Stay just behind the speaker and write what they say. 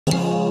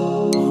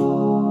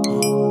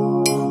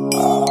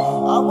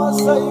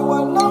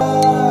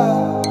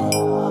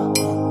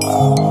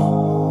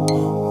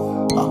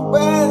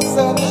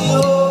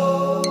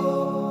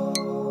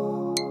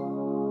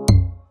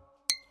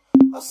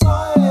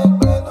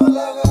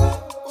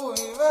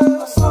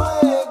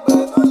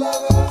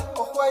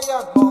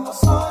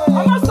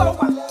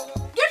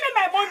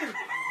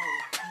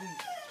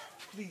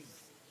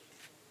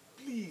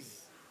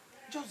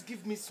Just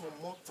give me some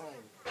more time.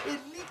 A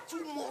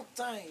little more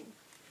time.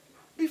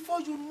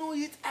 Before you know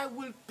it, I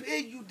will pay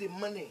you the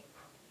money.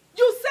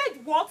 You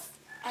said what?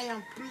 I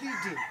am pleading,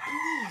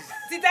 please.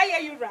 Did I hear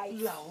you right?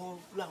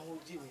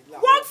 Jimmy.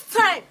 What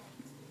time?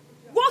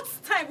 What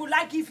time will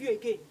I give you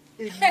again?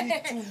 A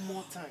little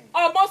more time.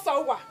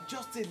 Omosehi Uwa.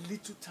 Just a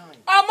little time.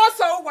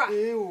 Omosehi Uwa.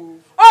 Ew.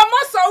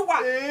 Omosehi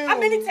Uwa. Ew. How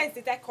many times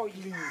did I call you?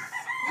 Please.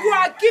 You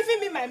are giving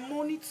me my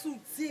money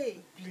today.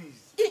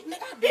 Please. In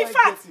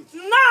fact,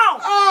 now.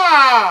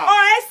 Ah!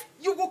 Or else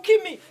you will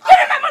kill me. Give me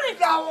my money.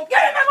 Give me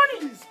my money.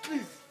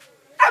 Please.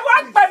 I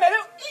want my money.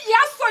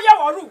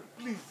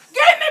 Please.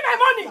 Give me my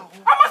money.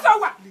 Omosehi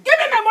Uwa. Give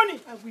me my money.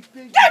 I will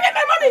pay you. Give me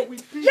my money.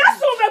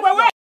 Yes,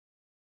 wait.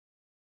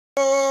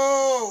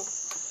 Oh.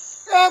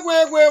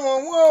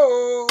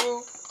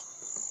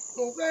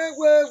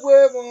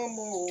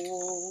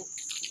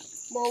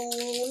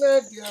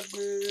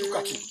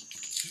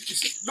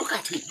 Look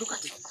at him.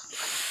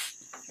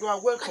 You are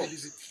welcome.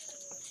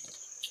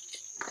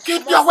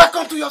 Keep your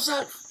welcome to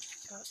yourself.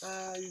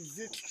 Is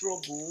it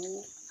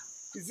trouble?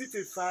 Is it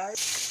a fight?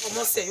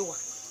 Omosehi Uwa.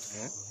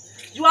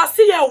 You are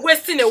still here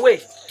wasting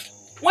away.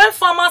 When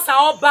farmers are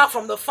all back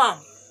from the farm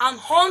and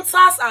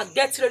hunters are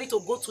getting ready to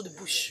go to the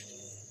bush.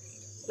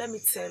 Let me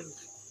tell you.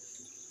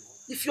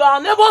 If you are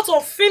unable to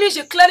finish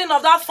the clearing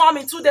of that farm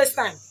in 2 days'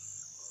 time,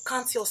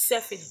 count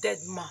yourself a dead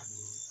man.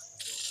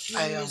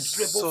 I am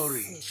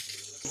sorry.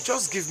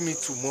 Just give me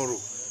tomorrow.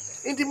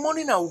 In the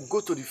morning, I will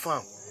go to the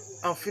farm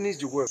and finish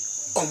the work.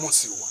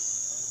 Omosehi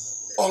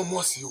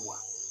Uwa.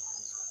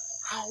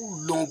 How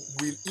long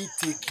will it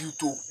take you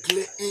to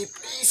clear a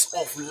piece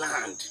of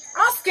land?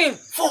 Ask him.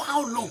 For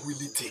how long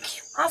will it take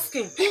you? Ask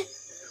him.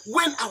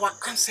 When our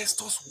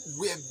ancestors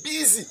were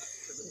busy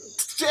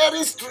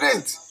sharing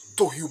strength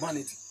to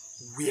humanity,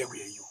 where were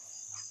you?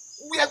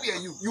 Where were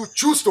you? You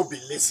choose to be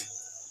lazy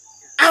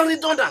and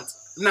redundant.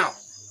 Now,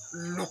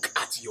 look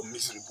at your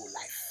miserable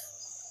life.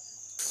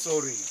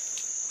 Sorry.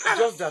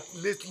 Just that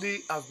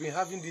lately I've been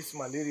having this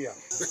malaria.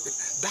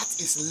 That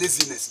is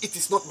laziness. It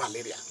is not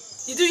malaria.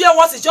 Did you hear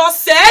what he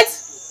just said?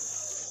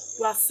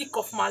 You are sick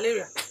of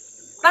malaria.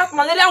 That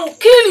malaria will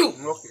kill you.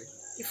 Okay.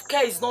 If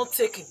care is not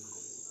taken.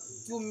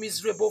 You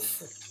miserable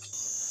fool.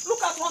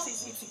 Look at what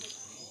he's eating.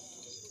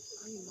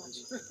 Can you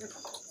imagine?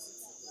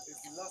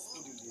 It's the last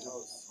food in the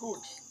house.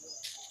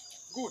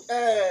 Good.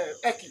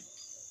 Eki,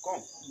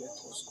 come.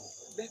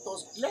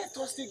 Let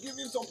us still give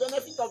him some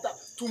benefit of that.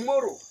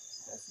 Tomorrow.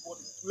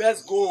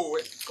 Let's go.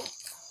 Come.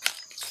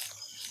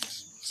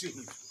 See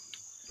him.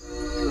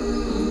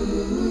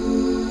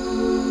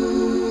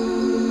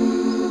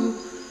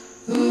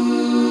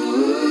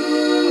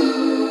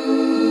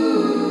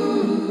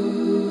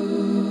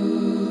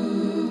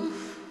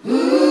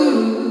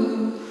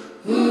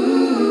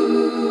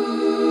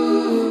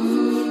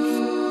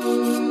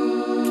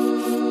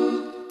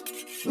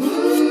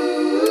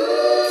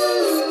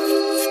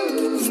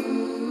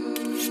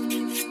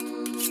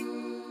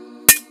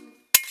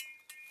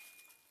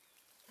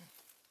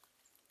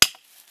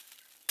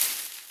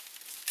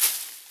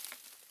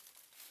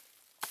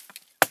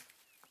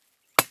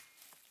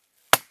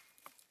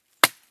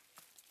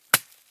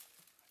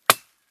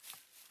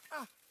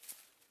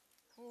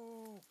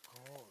 Oh,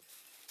 God.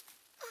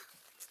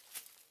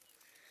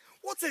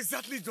 What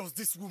exactly does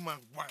this woman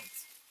want?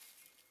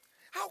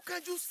 How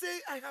can you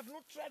say I have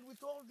not tried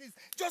with all this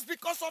just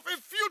because of a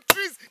few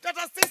trees that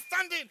are still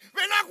standing?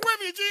 I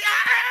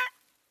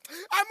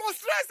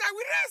must rest. I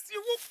will rest.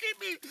 You won't kill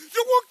me.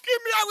 You won't kill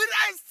me. I will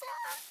rest.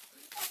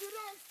 I will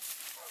rest.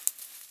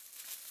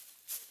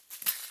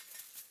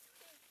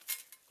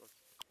 God,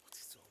 what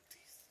is all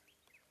this?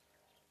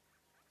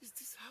 Is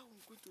this how I'm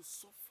going to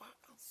suffer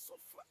and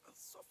suffer and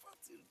suffer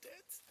till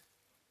death?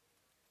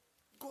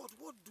 God,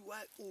 what do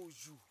I owe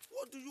you?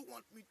 What do you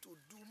want me to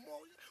do?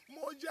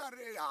 More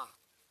Jarea.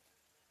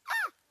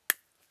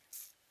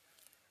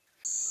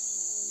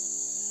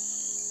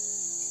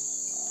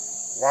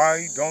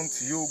 Why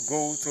don't you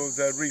go to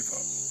the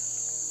river?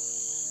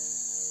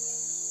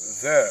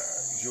 There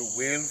you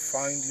will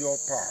find your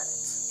part.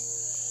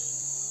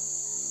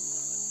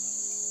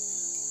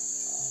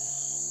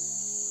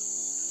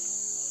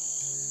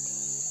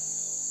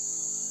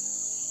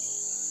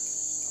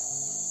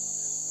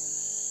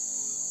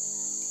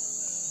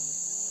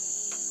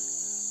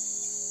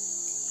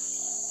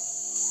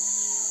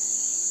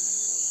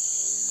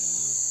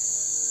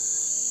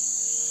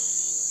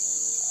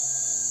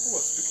 Who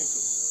was speaking to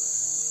me?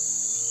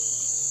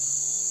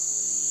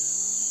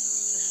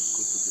 I should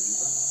go to the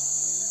river.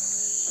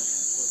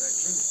 Was I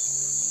dreaming?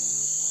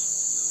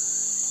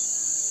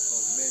 Or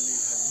merely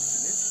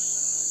hallucinating?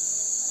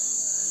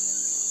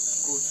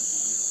 Go to the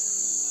river.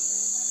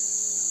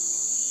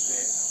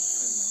 There I will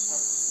find my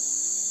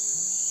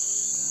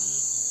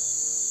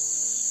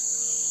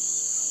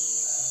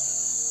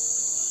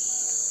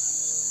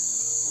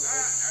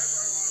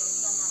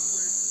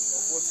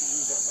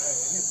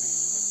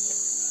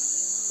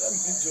That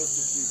means just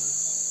to breathe.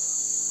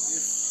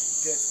 If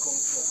death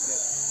comes from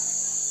death,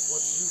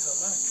 what use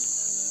am I?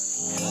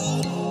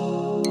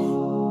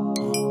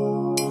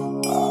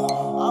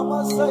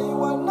 Omosehi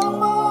Uwa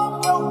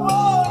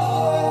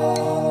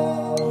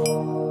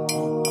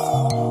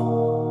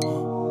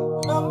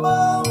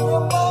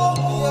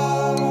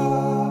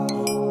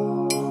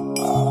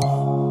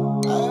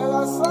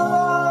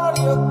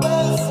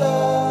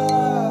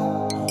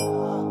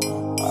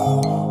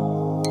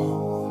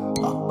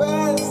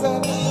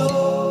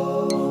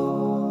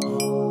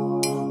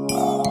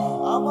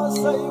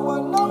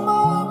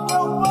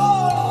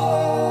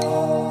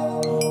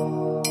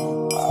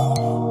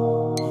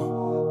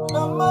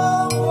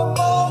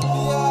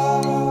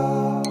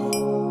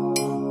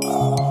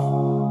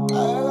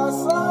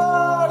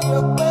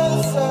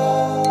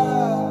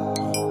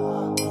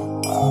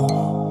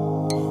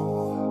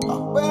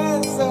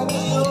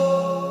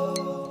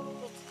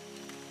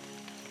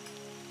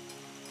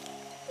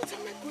What am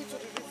I going to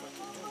the river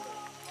to do now?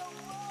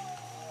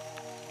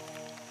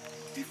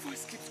 The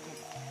voice keeps coming.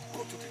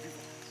 Go to the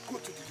river. Go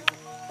to the river.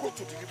 Go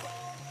to the river.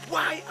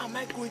 Why am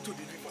I going to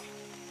the river?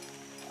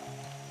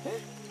 Eh?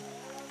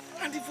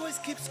 And the voice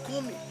keeps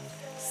coming,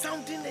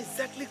 sounding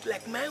exactly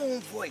like my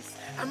own voice.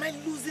 Am I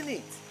losing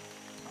it?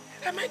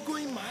 Am I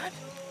going mad?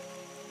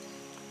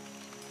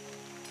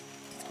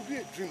 It could be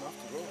a dream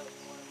after all.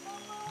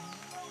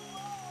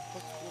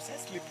 But was I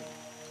sleeping?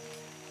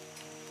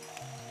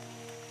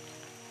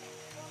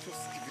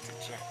 Just give it a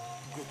try.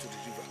 Go to the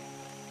river.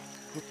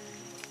 Go to the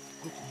river.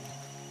 Go to the river.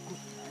 Go to the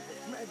river.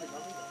 Smile the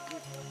river.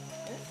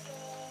 Eh?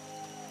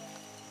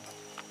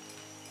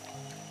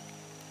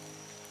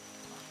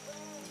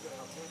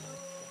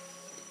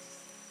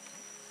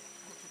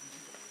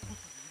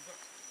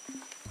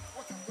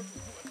 What I'm going to do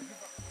at the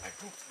river, I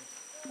don't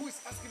know. Who is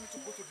asking me to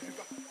go to the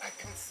river? I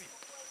can't see.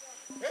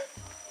 Eh?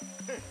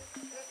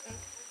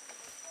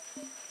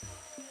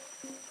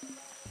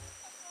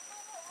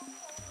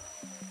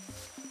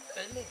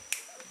 Hello.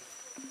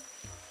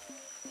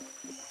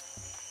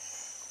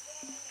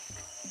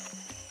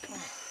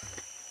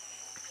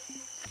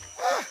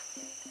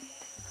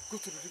 Go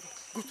to the river.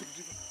 Go to the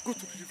river. Go to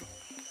the river.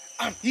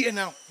 I'm here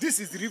now. This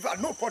is the river.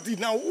 Nobody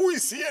now. Who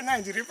is here now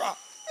in the river?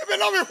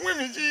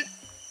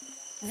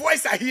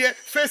 Voice I hear,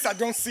 face I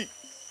don't see.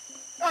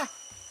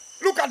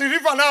 Look at the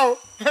river now.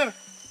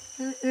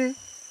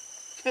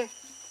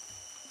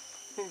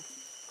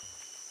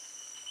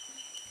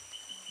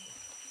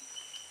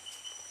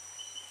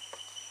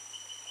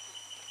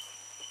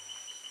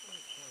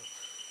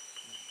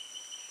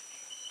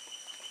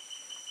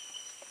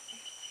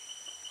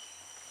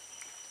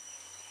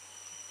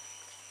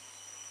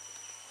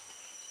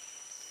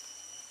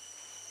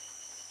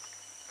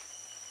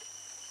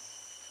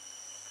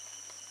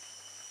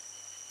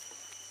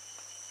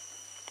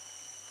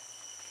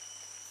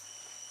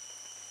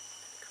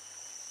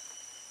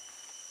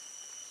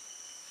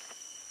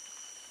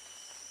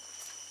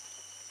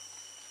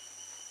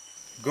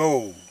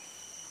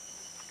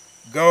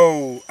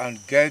 Go and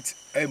get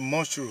a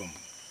mushroom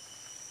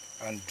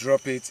and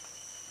drop it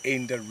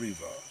in the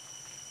river.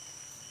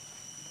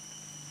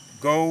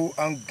 Go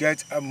and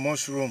get a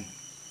mushroom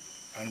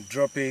and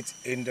drop it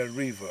in the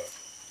river.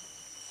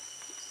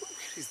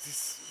 Where is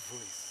this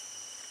voice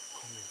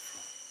coming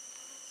from?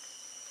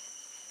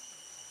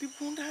 The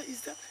wonder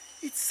is that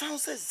it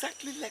sounds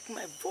exactly like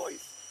my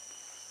voice.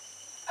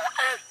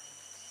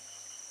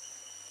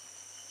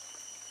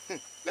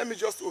 Let me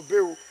just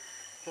obey.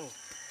 The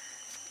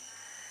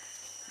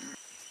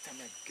time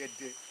I get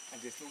there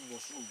and there's no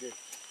mushroom there.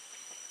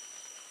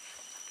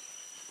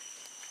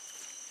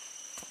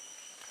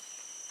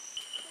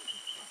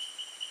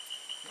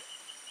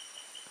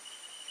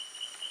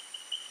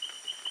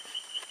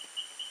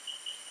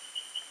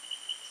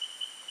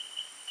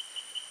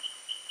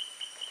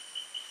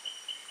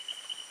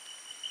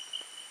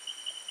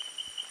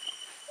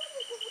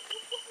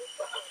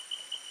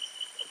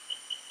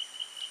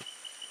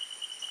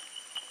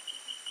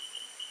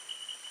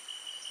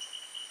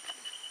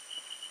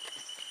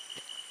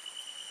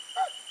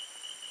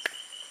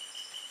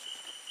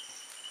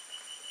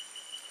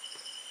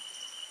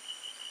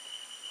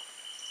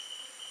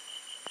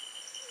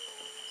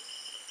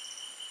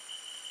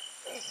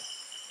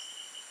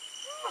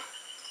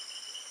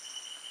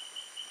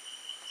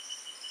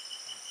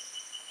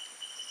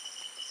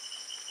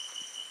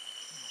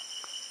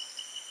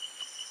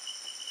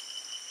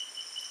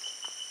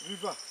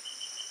 River.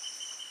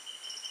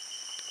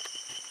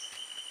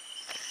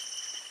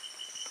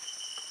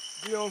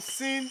 The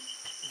unseen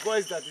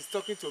voice that is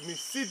talking to me.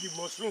 See the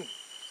mushroom.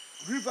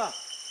 River.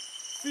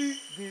 See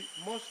the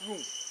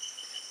mushroom.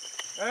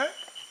 Eh?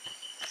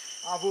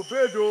 I've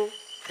obeyed though.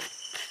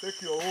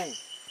 Take your own. If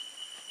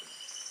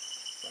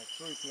I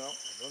throw it now, I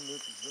don't know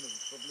if it's going to be a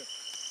problem.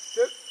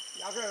 Take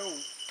your own.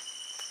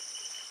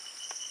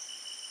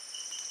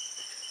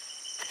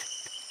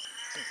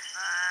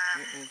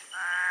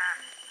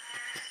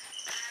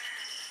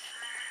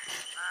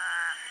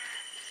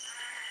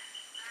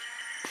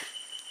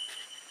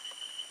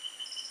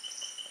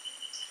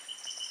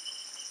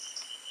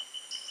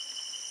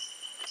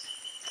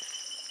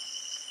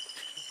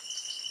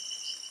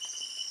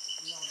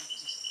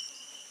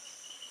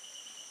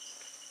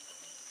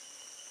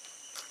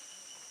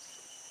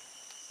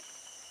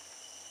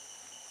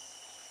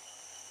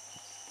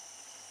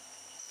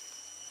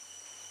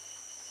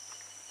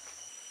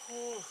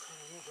 Oh,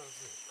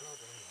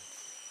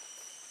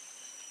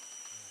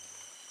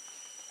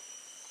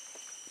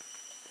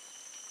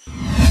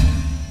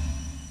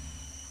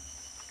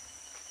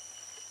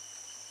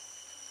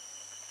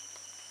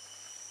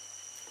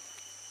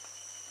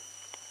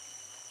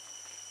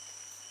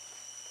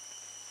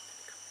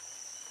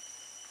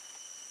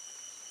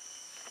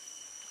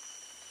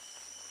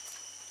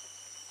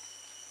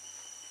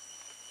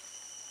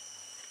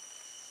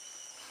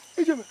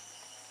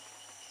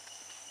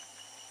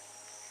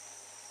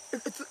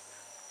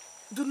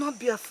 Do not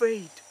be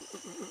afraid.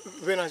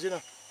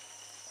 Venazina.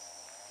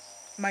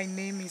 My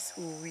name is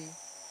Uwi.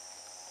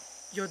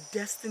 Your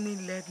destiny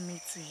led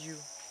me to you.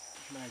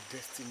 My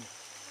destiny.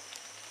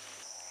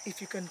 If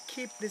you can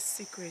keep this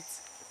secret,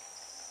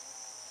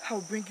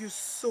 I'll bring you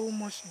so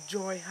much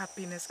joy,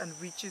 happiness, and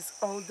riches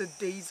all the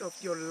days of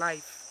your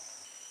life.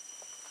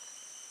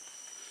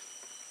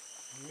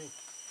 Me.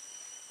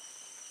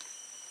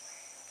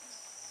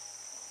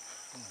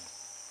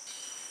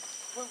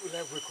 When will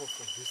I wake up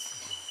from this?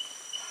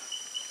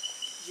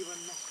 You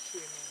are not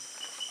dreaming.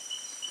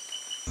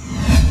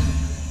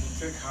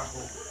 Take her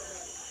home.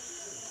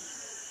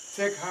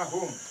 Take her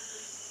home.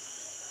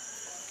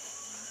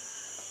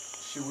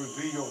 She will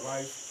be your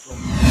wife from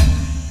now.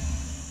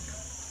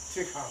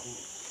 Take her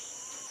home.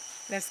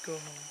 Let's go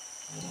home.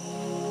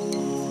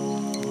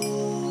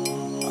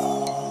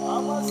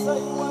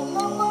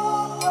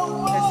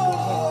 Let's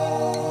go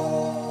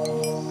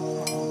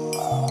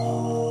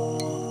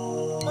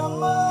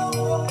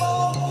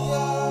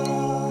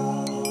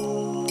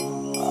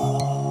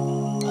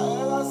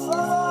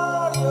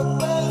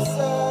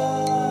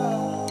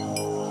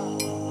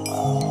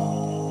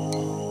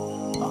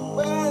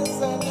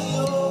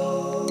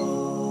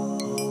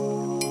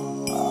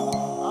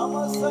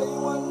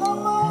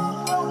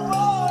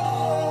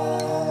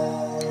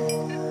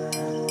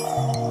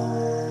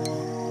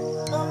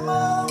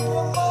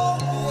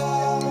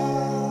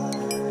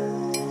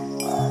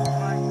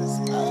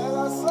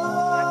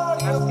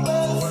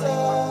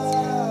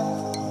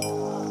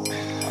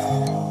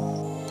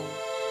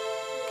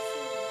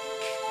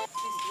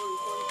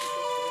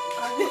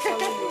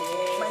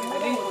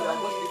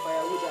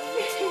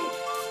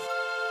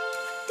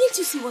Didn't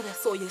you see what I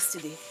saw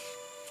yesterday?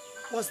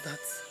 What's that?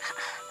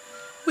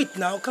 Wait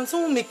now, can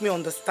someone make me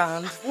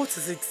understand? What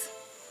is it?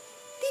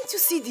 Didn't you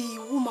see the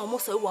woman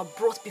Omosehi Uwa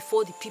brought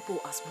before the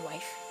people as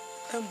wife?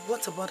 And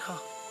what about her?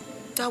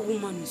 That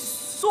woman is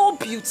so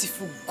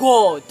beautiful,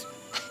 God.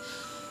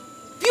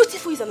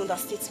 Beautiful is an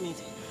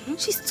understatement.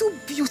 She's too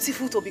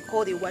beautiful to be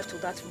called a wife to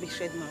that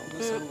wretched man,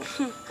 Omosehi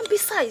Uwa. And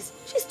besides,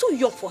 she's too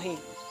young for him.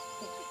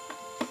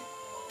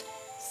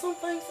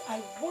 Sometimes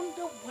I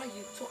wonder why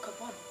you talk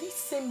about this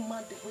same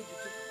man the way you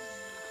do.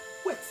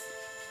 Wait,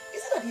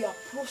 is it that he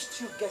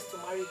approached you guys to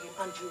marry him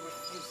and you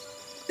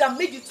refused? That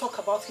made you talk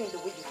about him the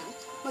way you do?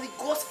 But the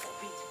gods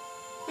forbid.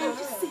 Did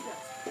you see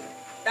that?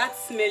 That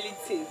smelly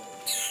thing.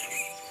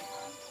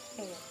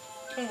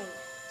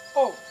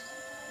 Oh,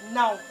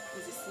 now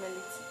is a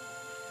smelly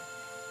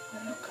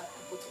thing. Look at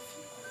the both of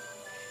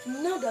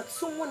you. Now that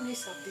someone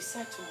else has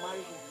decided to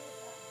marry him,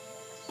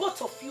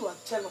 both of you are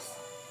jealous.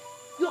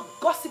 You're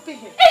gossiping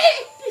him.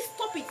 Hey, please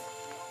stop it.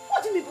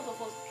 What do you mean both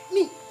of us?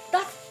 Me,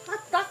 that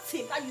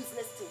thing, that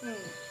useless thing.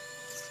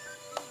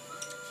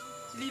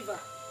 Leave her.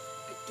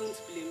 I don't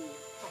blame you.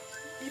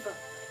 Leave her.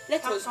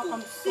 Let us go.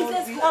 I'm Please, sorry.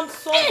 let's go. I'm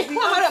sorry. Hey,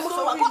 I'm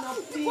sorry. Go Now,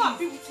 and please.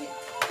 be with him.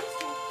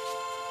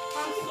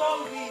 I'm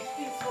sorry.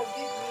 Please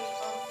forgive me.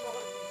 I'm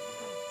sorry.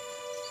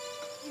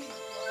 Please.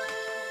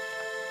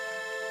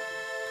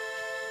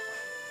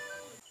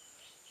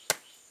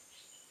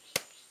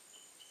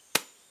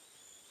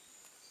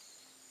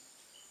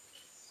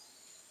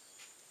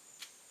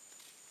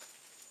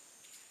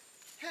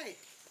 Hey,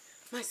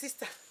 my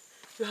sister,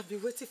 you have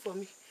been waiting for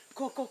me.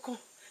 Come.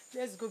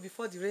 Let's go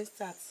before the rain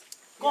starts.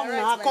 Come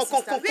now, come.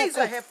 Where is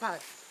your hair pad?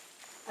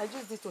 I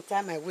just need to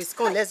tie my waist.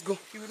 Come, let's go.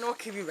 You will not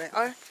kill me, right?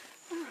 Alright.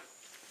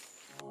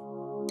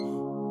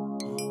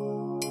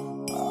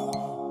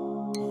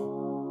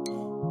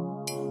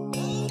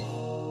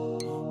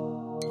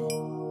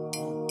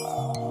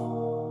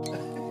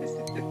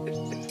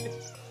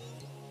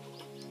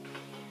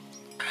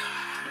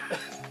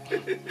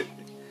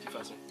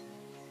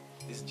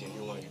 This is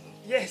genuine one, you know.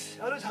 Yes,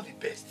 I always have the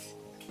best.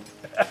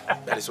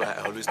 That is why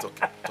I always talk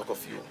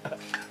of you.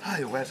 How are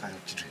your wife and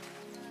your children?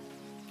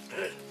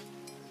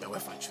 My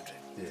wife and children.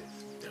 Yes.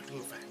 They're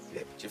doing fine.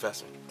 Yeah.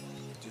 Jefferson,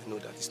 do you know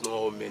that it's not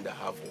all men that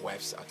have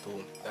wives at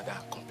home that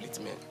are complete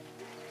men?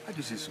 How do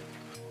you say so?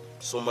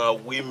 Some are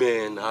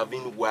women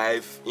having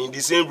wife in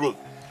the same room.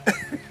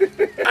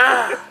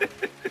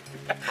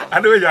 I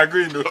know where you are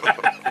going, though.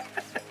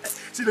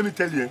 See, let me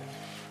tell you,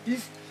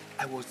 if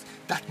I was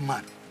that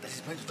man that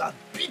is married to that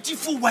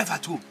beautiful wife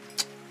at home,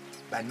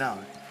 by now,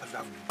 I should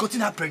have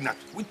gotten her pregnant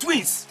with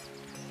twins.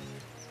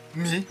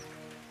 Me?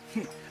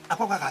 I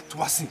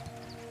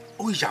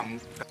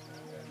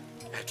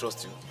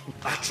trust you.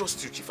 I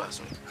trust you,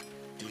 Jefferson.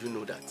 Do you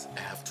know that I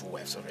have 2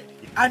 wives already?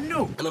 I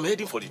know. And I'm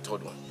heading for the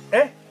 3rd one.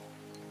 Eh?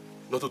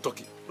 Not to talk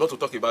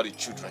about the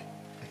children.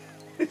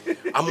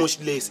 How much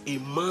less a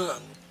man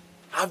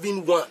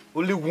having one?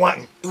 Only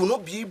one. He will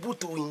not be able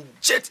to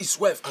inject his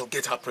wife and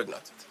get her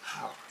pregnant.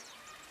 How?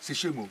 It's a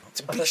shame. It's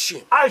a big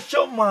shame. I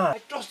show man.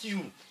 I trust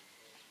you.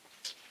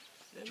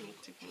 Let me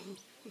take my look.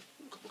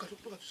 Look at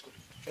this.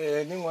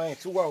 Anyway,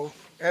 too well.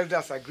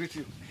 Elders, I greet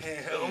you.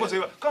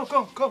 Omosehi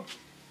Uwa, come.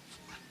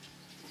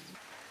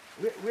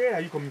 Where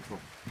are you coming from?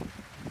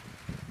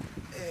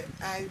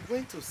 I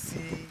went to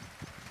see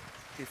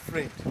a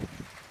friend,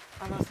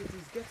 and as it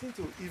is getting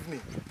to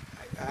evening,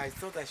 I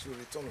thought I should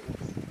return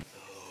home.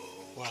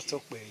 What's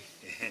up, babe?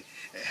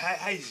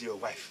 How is your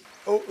wife?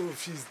 Oh,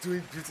 she's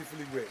doing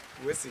beautifully well.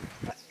 We'll see.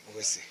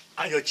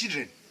 And your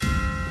children?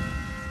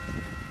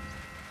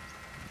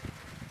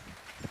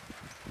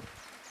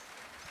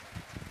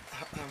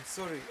 I'm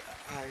sorry,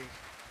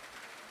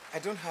 I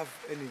don't have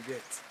any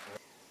yet.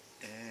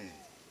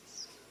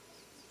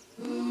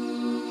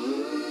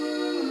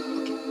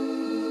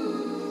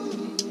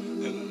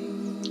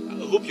 I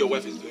hope your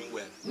wife is doing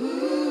well.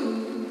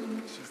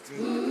 She's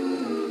doing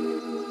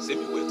well. Say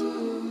me well too.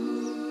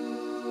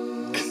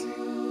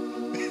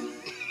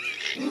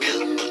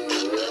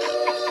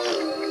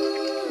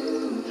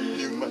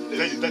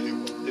 Let me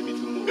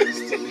do more.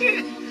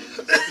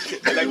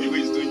 I like the way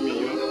he's doing me,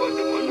 you know.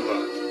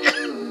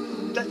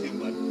 That's it,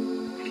 man.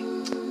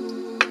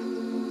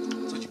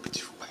 Such a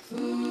beautiful wife.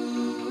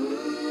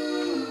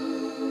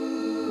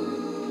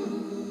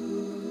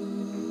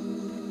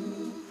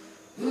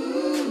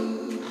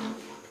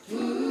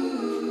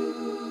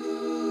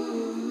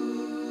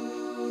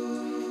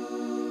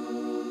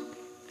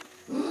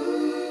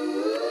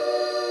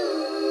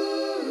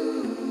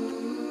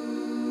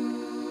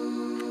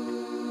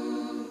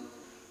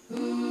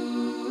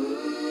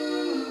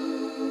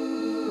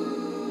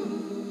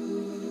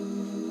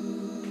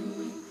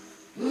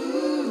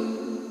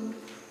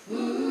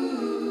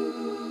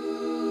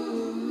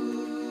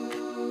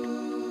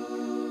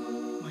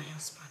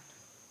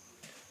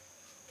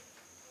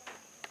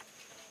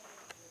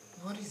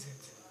 What is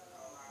it?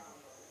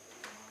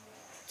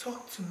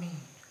 Talk to me.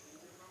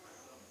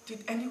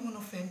 Did anyone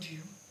offend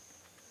you?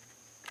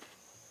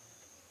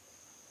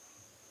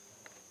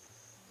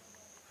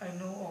 I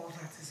know all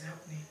that is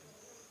happening.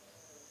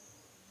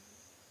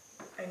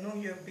 I know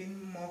you're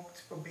being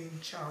mocked for being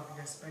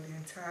childless by the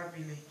entire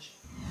village.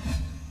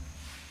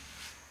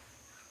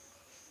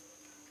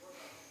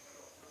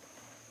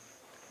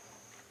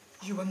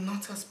 You are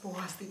not as poor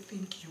as they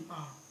think you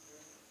are.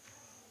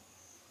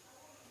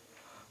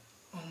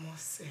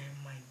 Omosehi,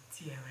 my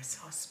dearest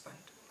husband.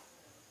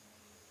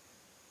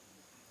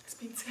 It's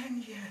been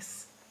 10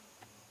 years.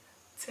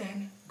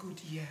 10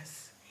 good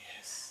years.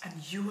 Yes. And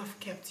you have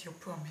kept your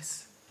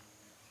promise.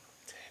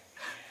 10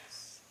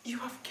 years. You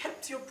have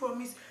kept your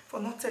promise for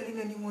not telling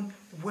anyone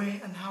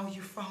where and how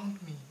you found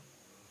me.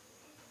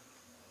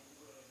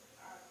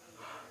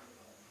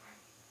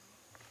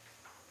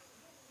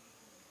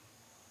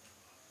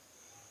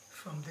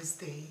 From this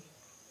day,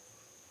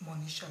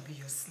 money shall be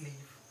your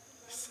slave.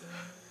 Sir.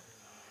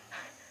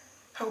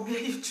 I'll bear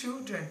you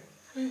children.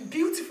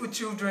 Beautiful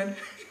children.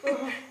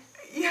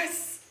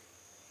 Yes.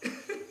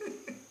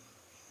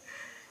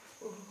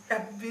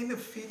 I've been a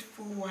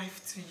faithful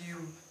wife to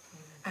you.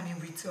 And in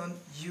return,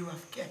 you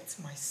have kept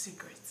my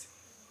secret.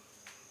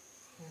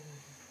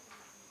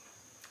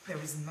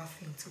 There is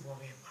nothing to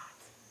worry about.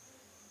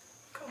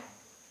 Come.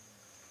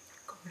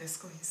 Come, let's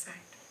go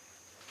inside.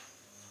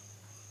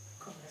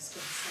 Come, let's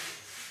go inside.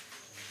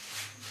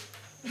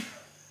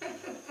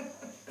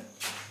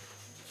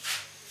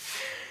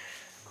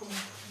 Come on.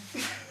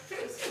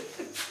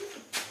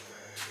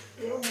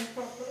 Yeah, my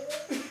papa.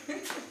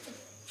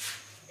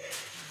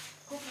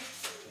 Come on.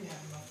 Yeah,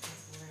 nothing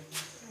to worry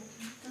about.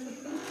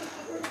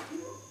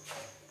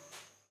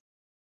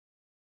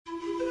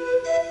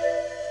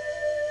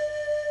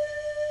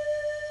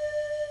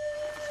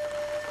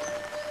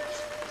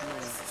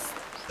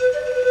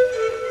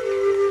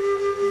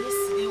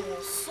 Yesterday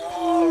was so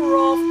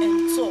rough and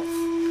tough.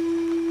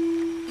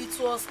 It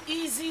was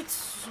easy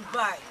to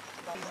buy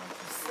than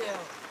to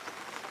sell.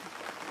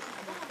 I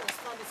don't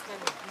understand this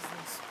kind of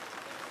business.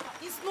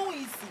 It's no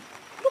easy.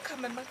 Look at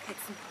my market.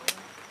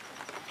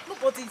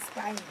 Nobody is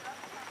buying.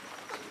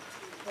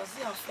 Does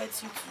it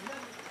affect you too?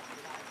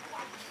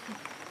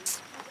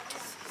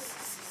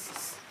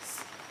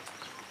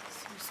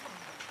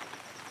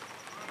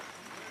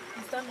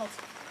 Is that not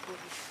good?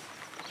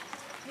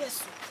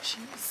 Yes, she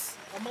is.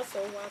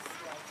 Omosehi Uwa's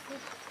wife.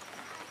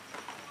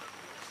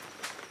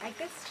 I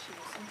guess she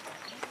was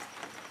something.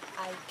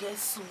 I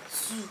guess so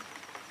too.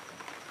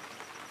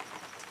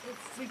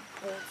 Everybody in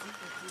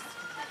this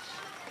village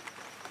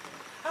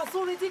has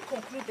already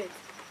concluded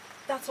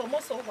that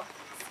Omosehi Uwa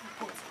is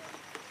good.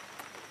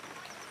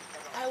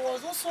 I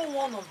was also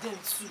one of them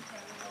too.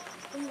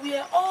 We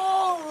were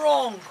all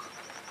wrong.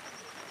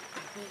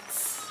 But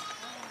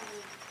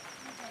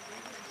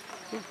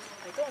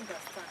I don't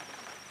understand.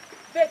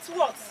 But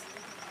what?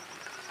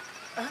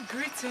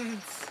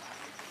 Greetings.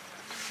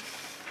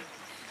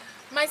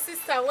 My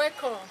sister,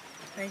 welcome.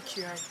 Thank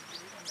you. I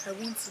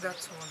want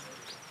that one.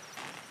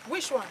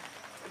 Which one?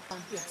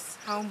 Yes.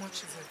 How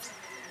much is it?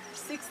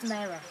 6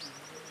 naira.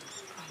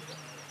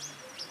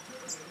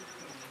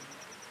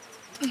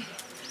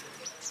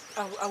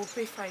 I will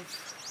pay 5.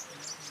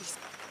 Please.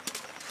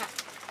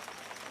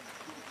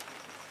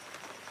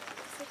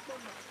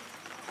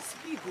 It's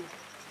big.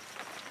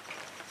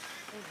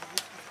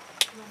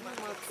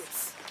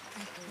 Markets.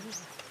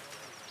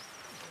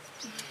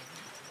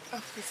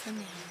 Oh, please send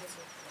me a hand.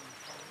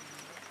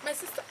 My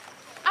sister,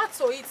 add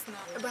to it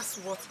now. That's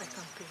what I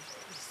can pay.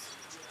 Please.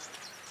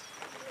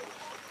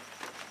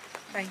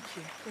 Thank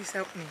you. Please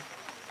help me.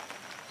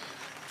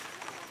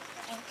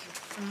 Thank you.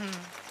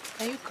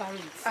 Can you carry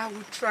it? I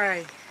will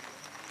try.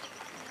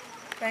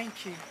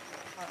 Thank you.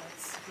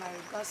 Alright. My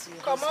regards to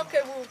you. Come on,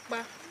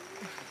 Kebukba.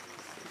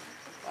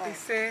 They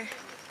say,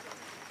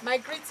 my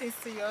greetings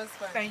to your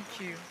husband. thank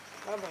you.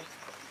 Bye-bye.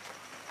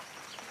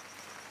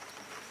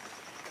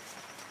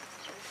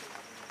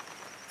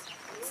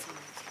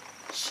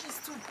 She's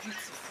too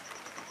beautiful.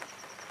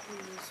 Who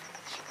knows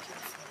where she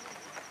came from?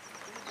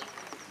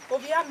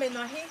 Ovia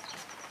Menohi,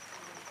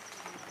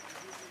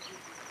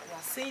 We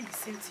are saying the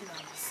same thing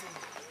and the same.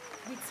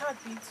 without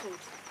being told.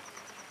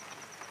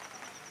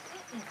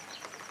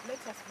 Let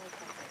us make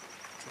it.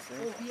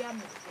 Ovia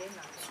Menohi,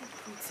 Too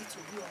pretty to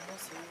be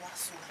Omosehi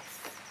Uwa's wife.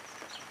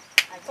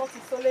 I thought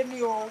it's only me.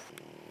 Oh.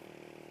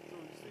 So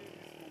you say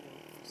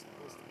this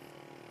whole one is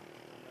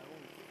my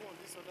own. Even on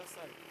this other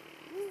side,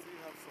 we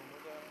still have some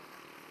other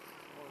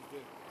ones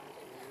there.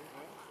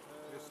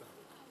 Yes, sir.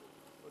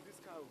 For this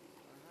cow,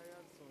 I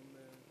hired some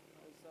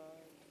Hausa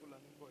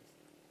Fulani boys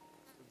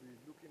to be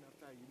looking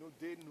after. You know,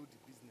 they know the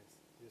business.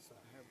 Yes, sir.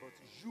 But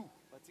you,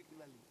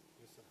 particularly,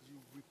 Yes, sir. you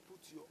will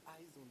put your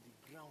eyes on the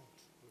ground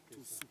Okay,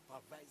 to sir.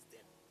 supervise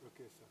them.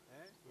 Okay, sir.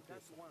 Okay,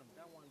 That sir. one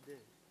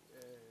there.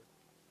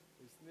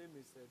 His name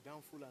is Dan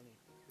Fulani.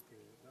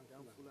 Okay,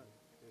 Dan Fulani.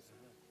 Yes, sir.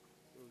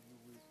 So you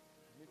will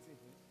meeting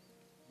him.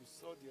 You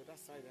saw the other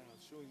side I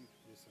have shown you.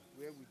 Yes, sir.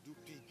 Where we do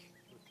pig.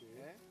 Okay.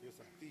 Eh? Yes,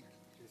 sir. Pig.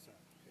 Yes, sir.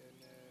 And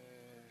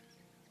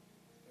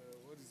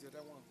what is the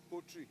other one?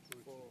 Poultry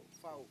for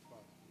fowl.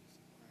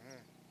 Yes,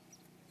 sir.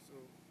 So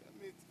that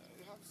means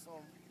I have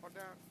some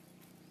other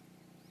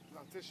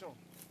plantation.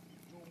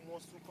 You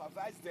must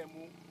supervise them.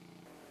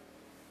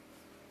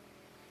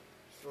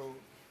 So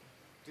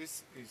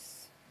this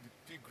is the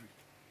piggery.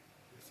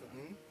 Yes, sir.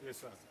 Yes,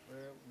 sir.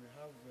 Where we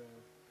have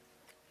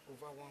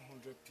over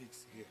 100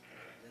 pigs here.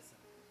 Yes, sir.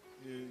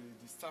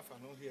 The staff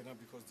are not here now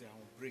because they are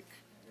on break.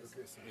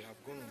 Okay, sir. They have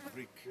gone on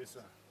break. Yes,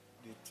 sir.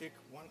 They take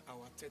 1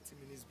 hour, 30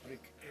 minutes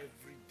break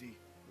every day.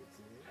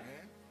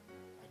 Okay.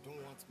 I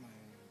don't want my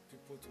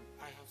people to.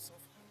 I have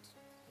suffered.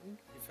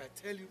 If I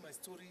tell you my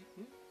story,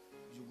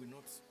 you will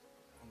not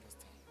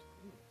understand.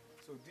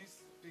 So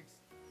these pigs,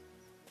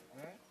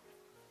 look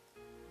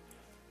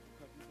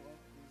at this one.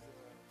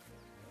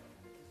 This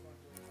one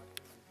just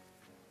happened.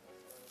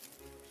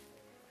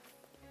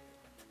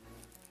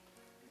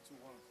 Little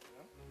ones,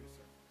 yeah? Yes,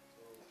 sir.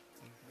 So,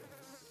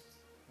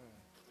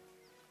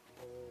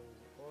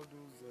 all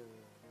those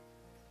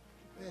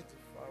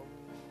fowl,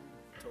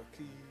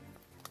 turkey,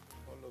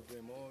 all of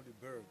them, all the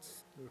birds.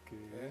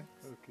 Okay. Yeah?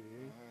 Okay.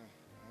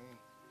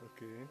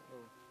 Okay. So,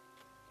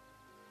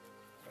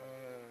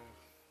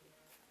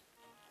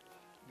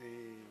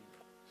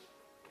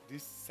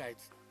 this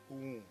side,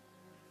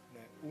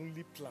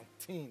 only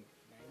plantain,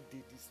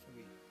 did this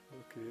way.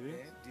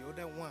 Okay. The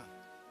other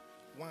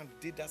one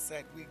did that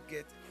side. We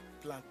get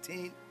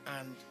plantain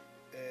and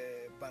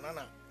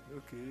banana.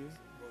 Okay.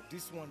 But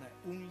this one,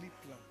 I only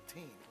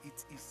plantain.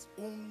 It is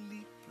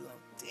only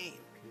plantain.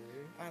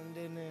 Okay. And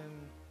then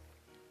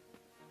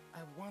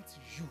I want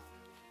you,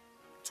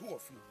 2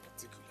 of you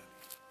particularly,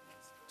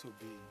 to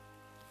be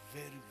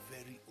very,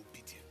 very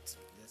obedient.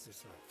 Yes,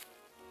 sir.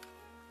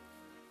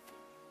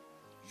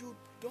 You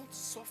don't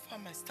suffer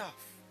my staff.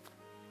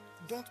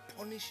 Don't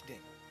punish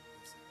them.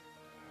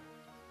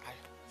 I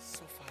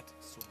suffered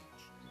so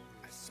much.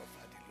 I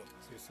suffered a lot.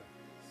 Yes, sir.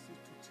 See 2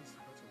 things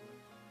about your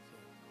wife.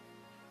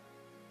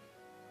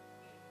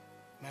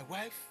 My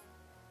wife,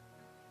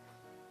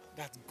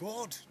 that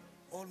God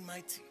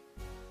Almighty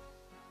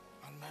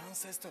and my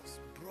ancestors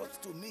brought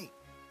to me,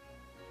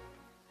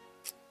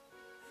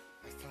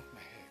 I thank my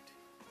head.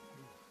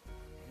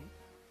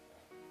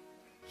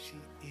 She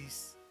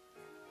is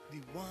the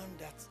one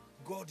that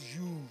God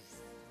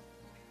used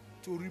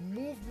to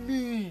remove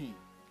me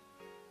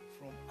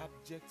from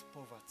abject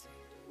poverty.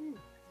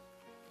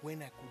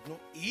 When I could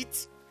not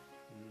eat,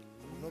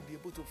 I would not be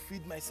able to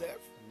feed myself.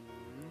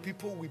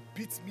 People will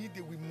beat me,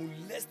 they will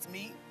molest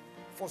me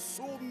for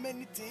so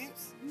many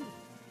things.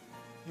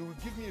 You will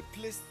give me a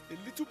place, a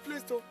little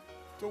place to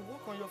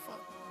work on your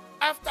farm.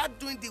 After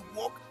doing the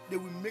work, they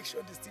will make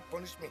sure they still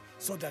punish me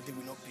so that they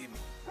will not pay me.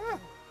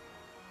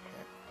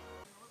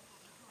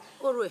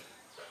 Orwe,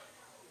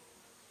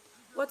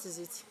 what is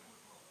it?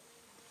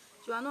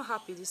 You are not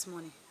happy this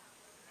morning.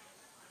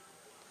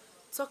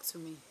 Talk to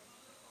me.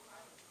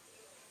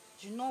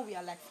 You know we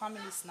are like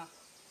families now.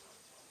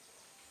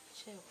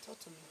 Chill, talk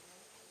to me.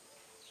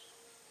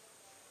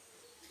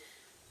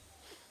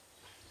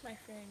 My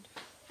friend,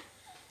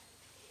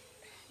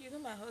 you know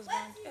my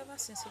husband, ever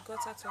since he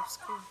got out of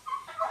school,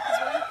 he's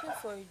been looking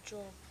for a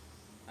job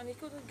and he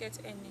couldn't get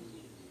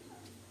any.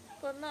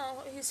 But now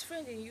his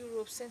friend in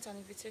Europe sent an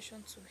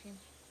invitation to him.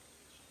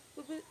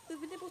 We've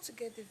been able to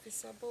get the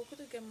visa, but we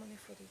couldn't get money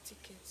for the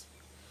ticket.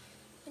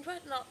 And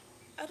right now,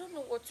 I don't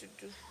know what to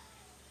do.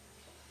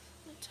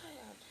 I'm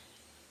tired.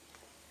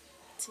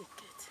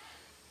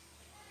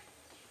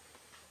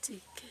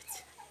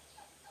 Ticket.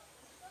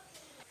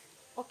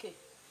 Okay,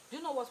 do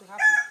you know what will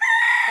happen?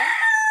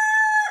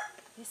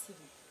 This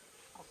evening,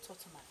 I'll talk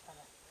to my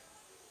father.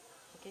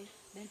 Okay?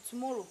 Then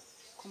tomorrow,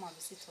 come and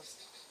visit us.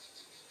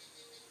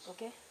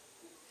 Okay?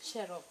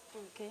 Cheer up.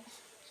 Okay?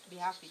 Be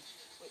happy.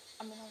 Wait,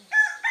 are you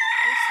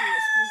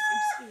serious?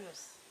 I'm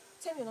serious.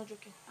 Tell me you're not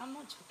joking. I'm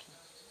not joking.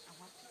 I'm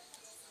happy.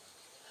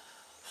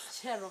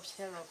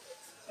 Cheer up.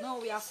 No,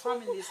 we are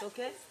families,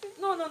 okay?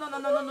 No.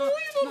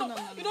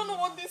 You don't know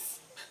what this.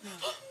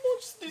 How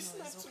much this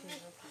meant to me.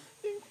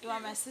 Okay. You are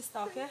my sister,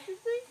 okay?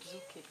 It's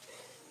okay.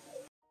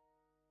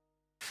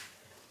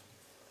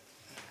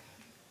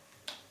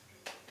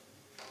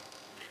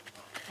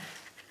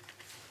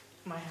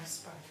 My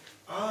husband.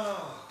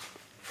 Ah.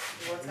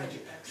 What are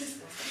you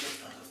asking?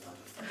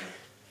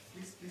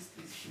 Please.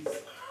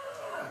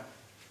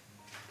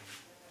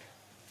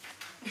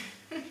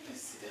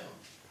 Please sit down.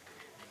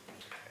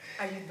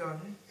 Are you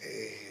done?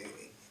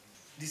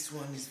 This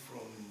one is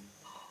from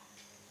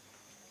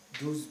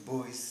those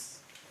boys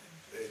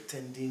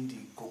tending the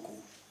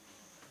cocoa.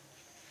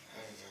 I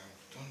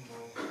don't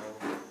know how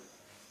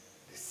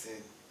they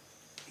said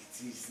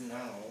it is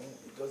now.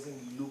 It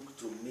doesn't look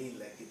to me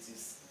like it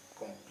is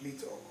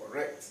complete or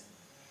correct.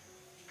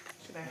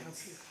 Should I help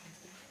you?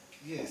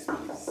 Yes,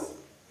 please.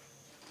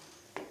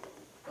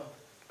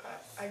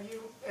 Are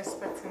you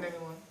expecting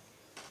anyone?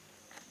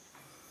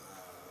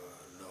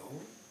 No.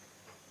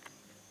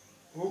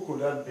 Who could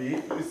that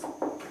be? Please.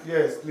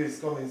 Yes, please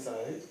come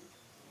inside.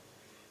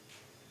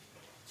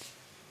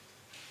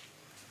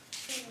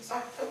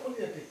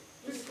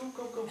 Please come.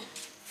 Come.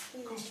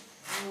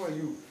 How are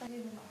you?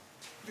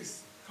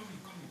 Please, come in.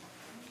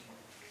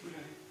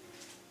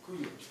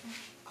 Good.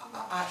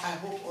 I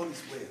hope all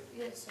is well.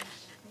 Yes, sir.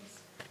 Yes.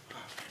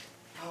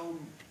 How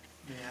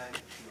may I be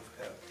of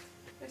help?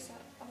 Yes, sir.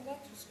 I would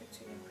like to speak to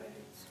you in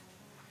private.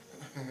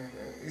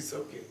 It's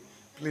okay.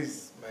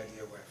 Please, my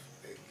dear wife,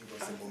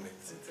 give us a moment.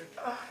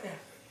 Yeah.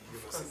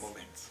 Give us a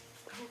moment.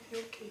 I hope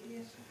you're okay.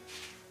 Yes, sir.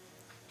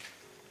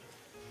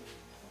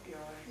 Hope you're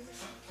alright.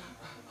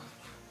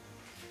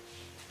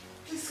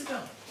 Please sit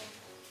down.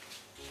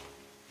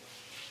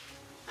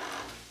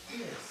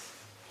 Yes.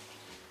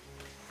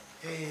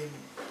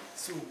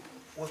 So,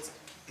 what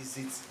is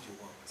it you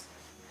want?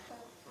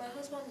 My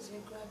husband is a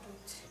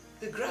graduate.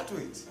 A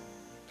graduate?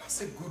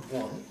 That's a good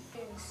one.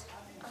 Yes.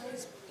 And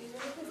he's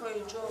looking for a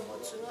job,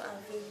 but to no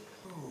avail.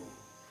 Oh.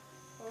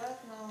 But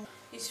right now,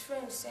 his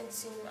friend sent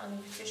him an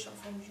invitation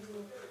from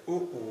Europe.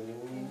 Oh.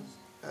 Yes.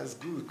 That's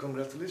good.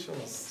 Congratulations.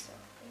 Yes,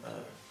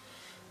 sir.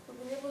 We've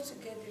been able to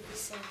get the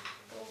visa,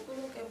 but we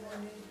couldn't get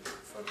money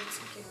for the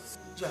tickets.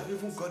 You have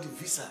even got the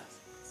visa.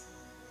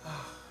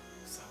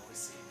 So I always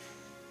say,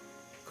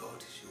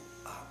 God, you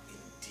are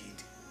indeed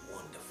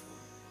wonderful.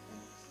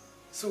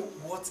 So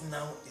what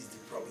now is the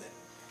problem?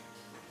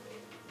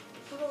 We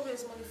couldn't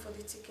raise money for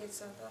the tickets,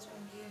 sir. That's why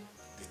I'm here.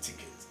 The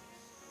ticket.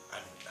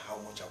 And how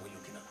much are we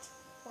looking at?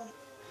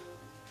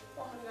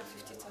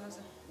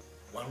 150,000.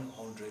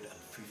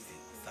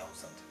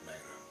 150,000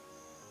 naira.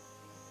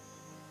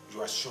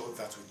 You are sure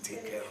that will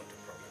take care of the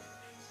problem?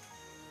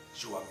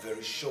 You are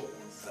very sure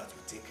that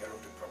will take care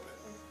of the problem?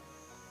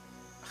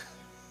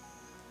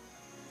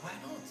 Why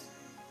not?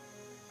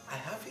 I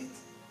have it.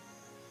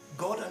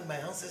 God and my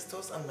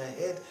ancestors and my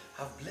head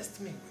have blessed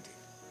me with it.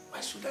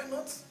 Why should I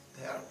not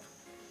help?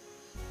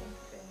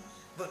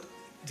 But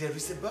there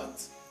is a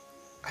but.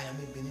 I am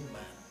a Benin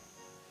man.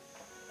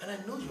 And I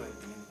know you are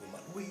a Benin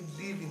woman. We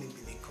live in a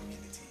Benin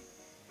community.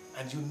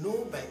 And you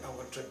know by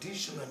our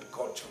tradition and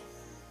culture,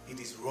 it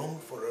is wrong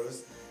for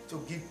us to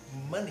give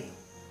money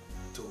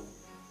to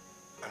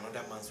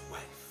another man's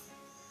wife.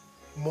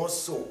 More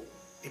so,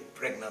 a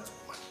pregnant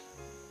woman.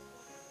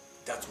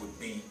 That would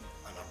be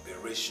an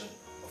aberration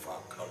of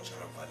our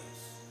cultural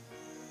values.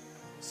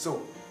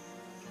 So,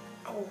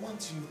 I will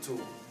want you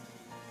to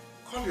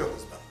call your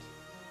husband.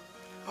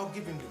 I'll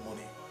give him the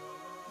money.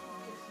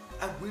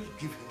 I will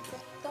give him the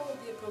money. That would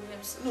be a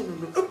problem, sir. No,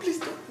 please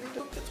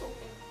don't get up.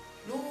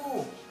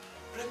 No,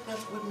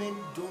 pregnant women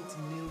don't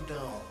kneel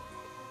down.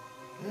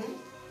 Thank you,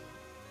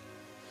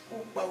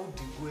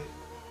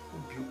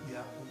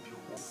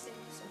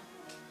 sir.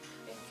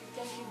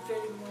 Thank you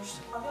very much.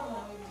 I'll be on my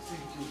way.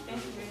 Thank you.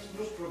 Thank you very much.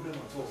 No problem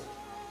at all.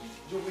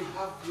 You will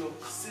have your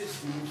safe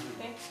delivery.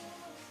 Thank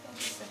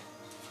you, sir.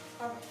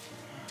 Bye.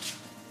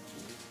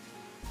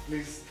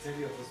 Please tell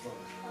your husband.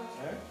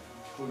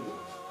 Hold on.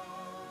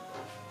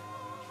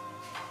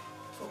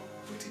 For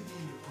putting me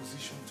in a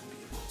position to be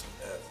able to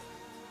help.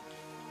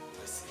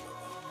 Let's see,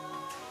 Baba.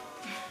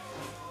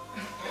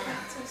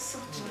 That was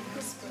such a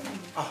good story.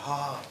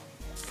 Aha!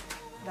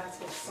 That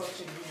was such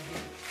a good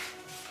day.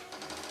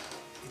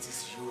 It is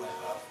you I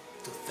have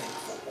to thank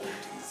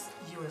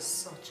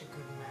such a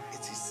good man.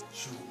 It is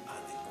you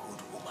are the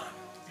good woman.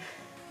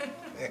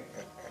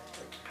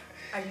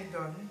 Are you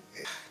done?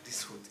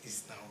 This food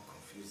is now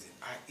confusing.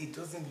 It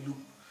doesn't look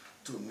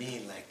to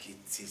me like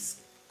it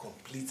is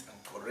complete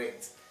and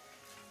correct.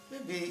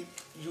 Maybe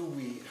you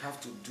will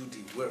have to do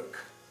the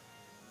work,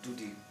 do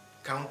the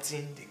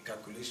counting, the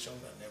calculation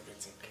and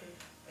everything. Okay.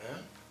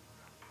 Huh?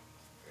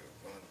 We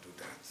won't do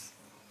that.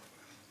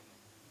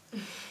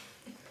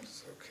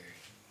 It's okay.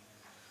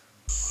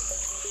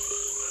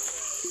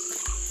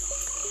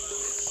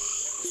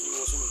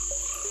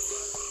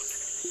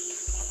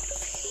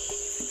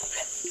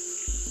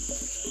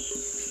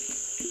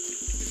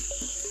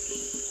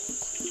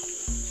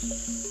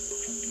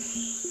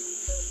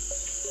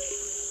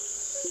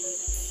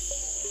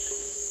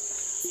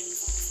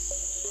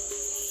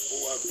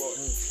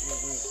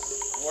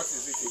 What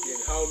is it again?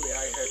 How may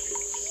I help you?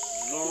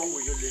 Long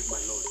will you live, my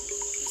lord?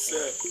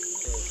 Sir.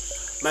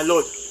 My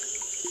lord,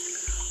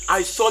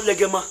 I saw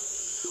Legema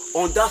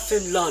on that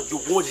same land you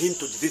warned him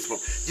to desist from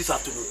this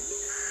afternoon.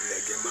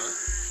 Legema?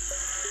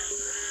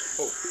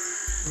 Oh,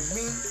 you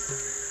mean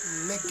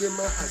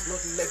Legema has not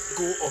let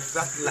go of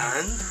that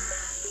land?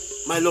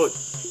 My lord,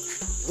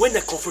 when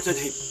I confronted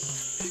him,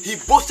 he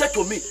boasted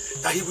to me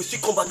that he will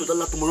still come back to that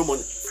land tomorrow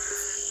morning.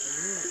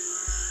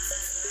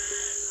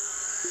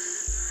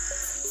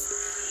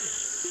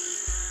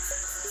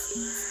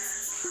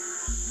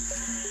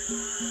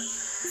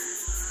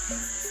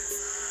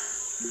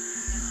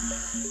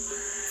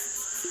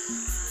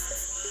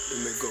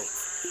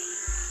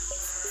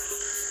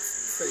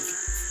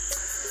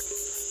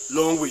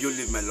 Long will you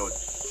live, my lord?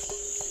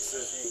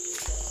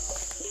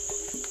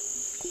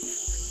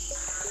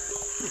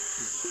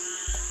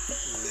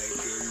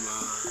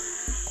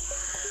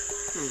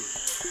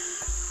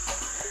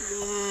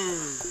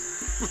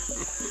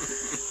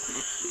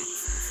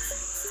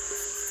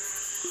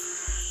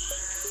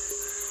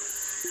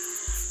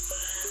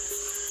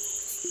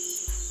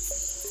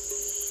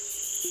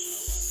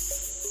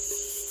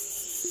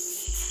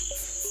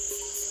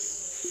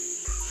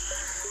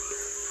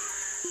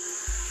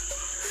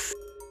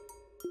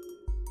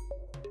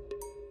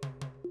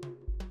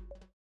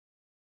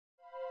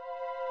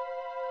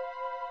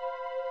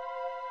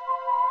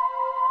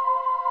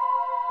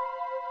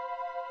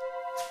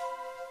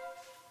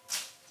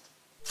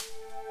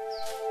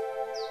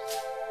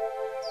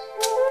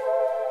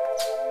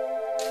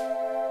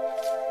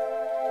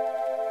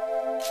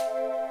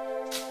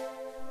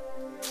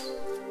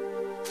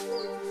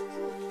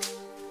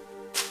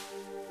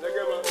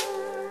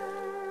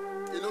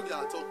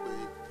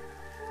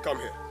 Come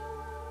here.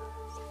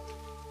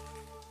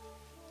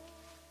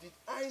 Did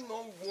I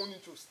not warn you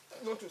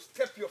not to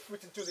step your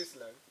foot into this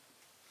land?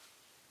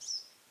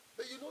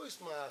 But you know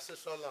it's my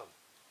ancestral land.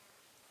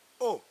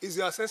 Oh, it's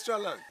your ancestral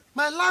land?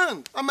 My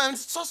land and my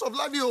source of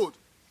livelihood.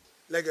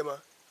 Legema,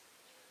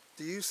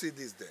 do you see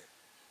this there?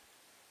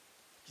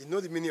 You know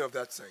the meaning of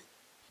that sign?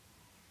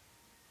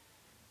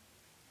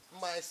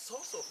 My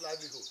source of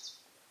livelihood.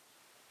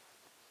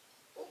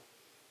 Oh,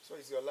 so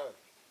it's your land.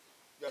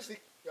 You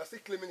are still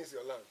claiming it's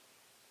your land.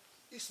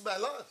 It's my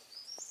land.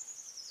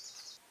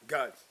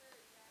 Guards,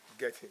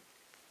 get him.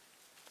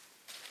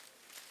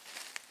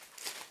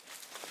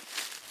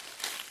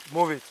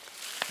 Move it.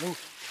 Move.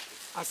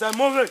 I said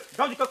move it.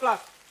 Drop the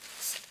cutlass.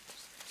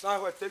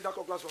 Samuel, take that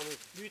cutlass from me.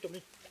 Give it to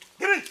me.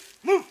 Give it.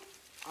 Move.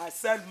 I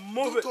said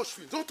move it. Don't touch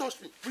me. Don't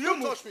touch me. Will you Don't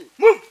move? touch me.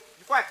 Move.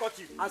 Before I cut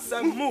you. I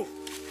said move.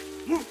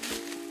 Move.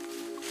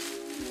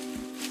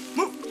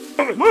 Move.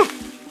 Move. Move.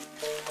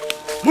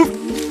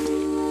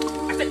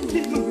 Move. I said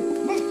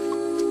move. Move.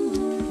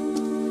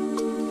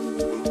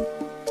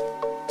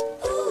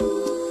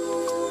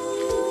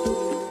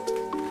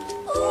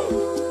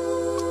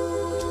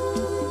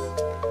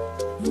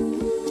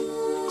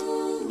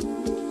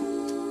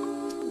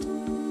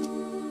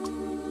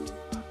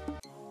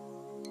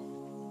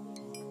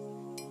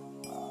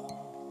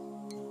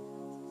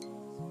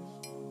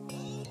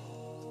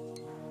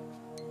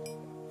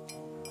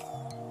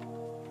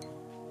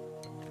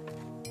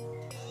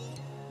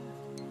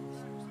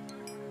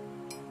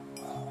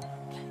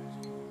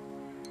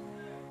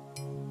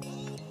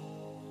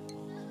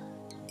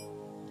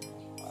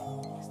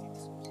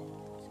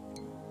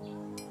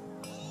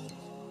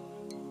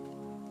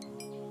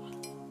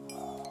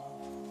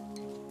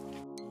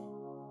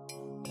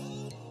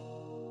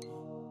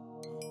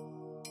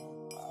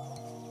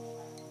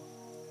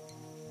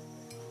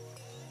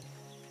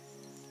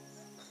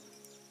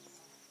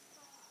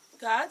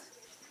 Dad?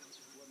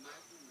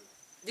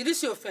 Did you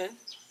see your friend?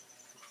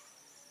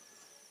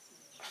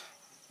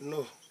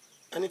 No.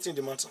 Anything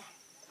the matter?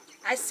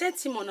 I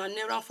sent him on an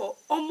errand for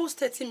almost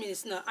 30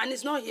 minutes now, and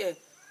he's not here.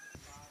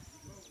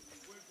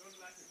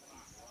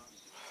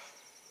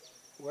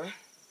 Where?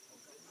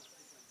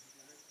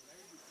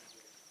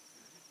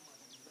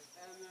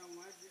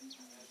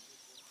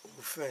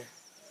 Ofen.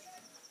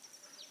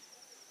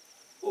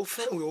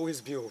 Ofen will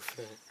always be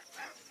Ofen.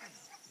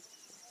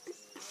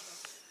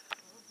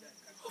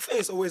 Ofen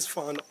is always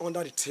found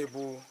under the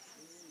table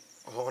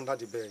or under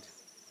the bed.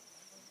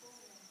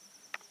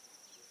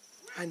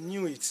 I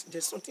knew it.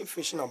 There's something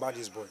fishing about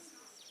this boy.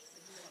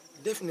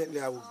 Definitely,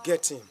 I will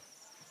get him.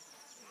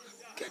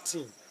 Get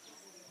him.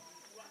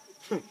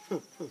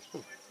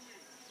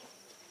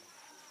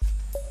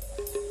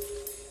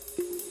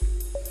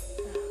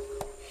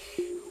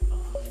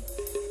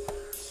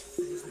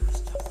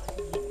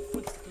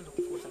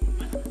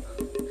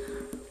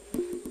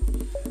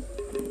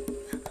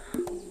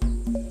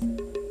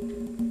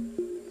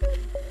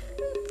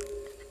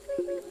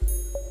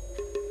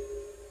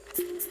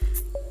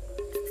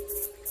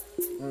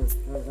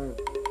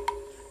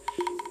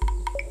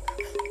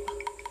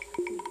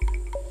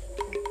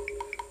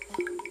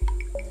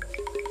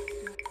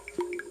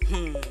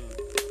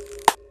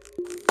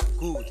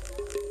 Good.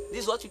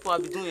 This is what people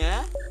have been doing,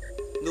 eh?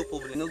 No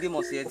problem. No game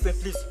on yet. Ofe,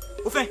 please.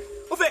 Ofe,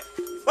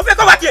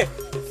 come back here.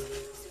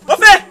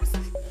 Ofe!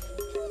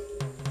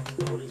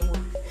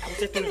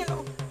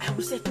 I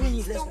will settle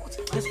you. Let's go.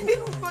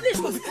 Let's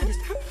go.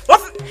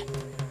 Ofe!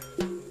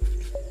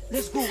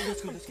 Let's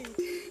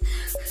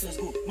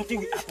go. Nothing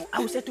will happen. I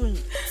will settle you.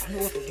 I know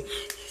what to do.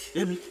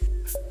 Hear me?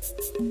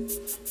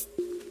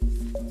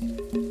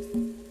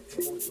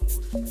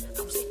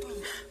 I will settle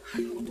you. I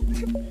know what to do.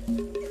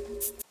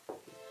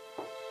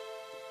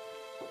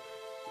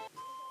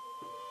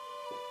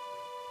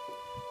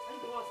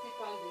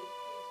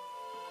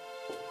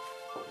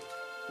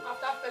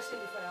 After fetching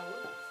the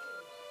firewood,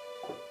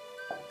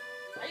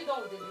 are you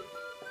done with the leaf?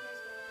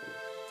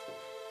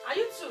 Are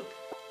you two?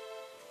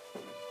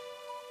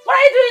 What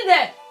are you doing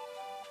there?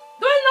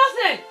 Doing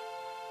nothing.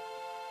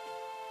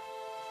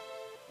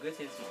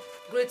 Greetings, ma'am.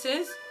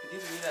 Greetings.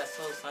 This village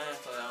saw sign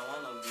for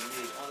one of the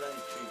maids under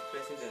the tree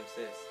pressing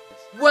themselves.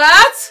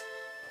 What?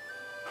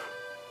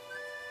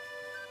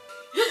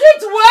 You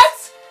did what?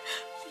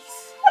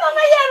 What am I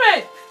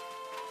hearing?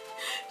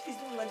 Please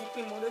don't let the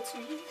queen mother to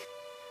you.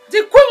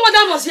 The queen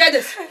mother must hear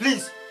this.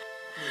 Please.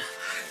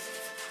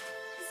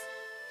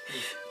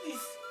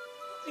 Please.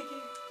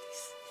 Again,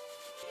 please.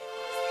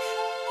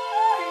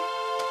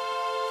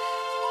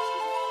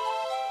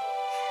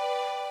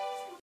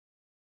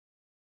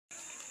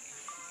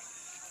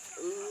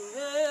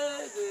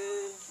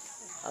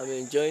 I'm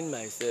enjoying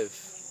myself.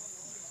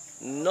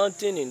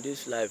 Nothing in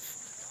this life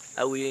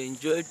I will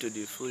enjoy to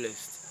the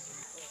fullest.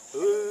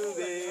 Oh,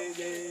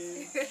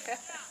 baby.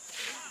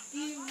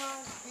 He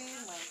must be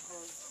my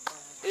husband.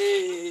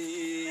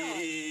 Hey,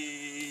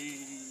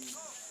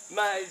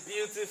 my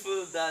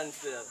beautiful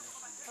dancer.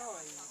 How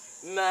are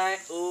you? My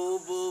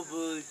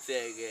obobo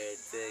tege.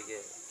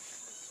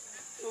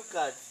 Look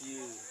at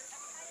you.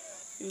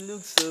 You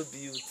look so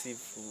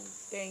beautiful.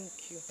 Thank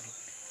you.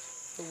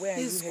 So where are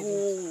It's you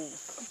cool.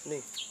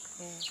 Me.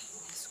 Yeah.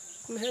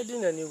 I'm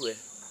heading anywhere.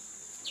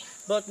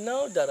 But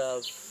now that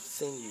I've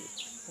seen you,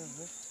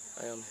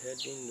 I am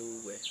heading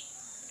nowhere.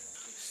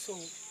 So,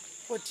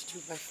 what did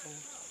you buy for me?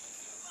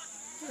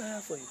 What do I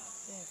have for you?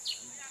 Yes.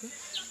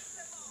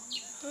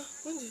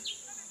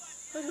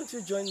 Why don't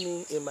you join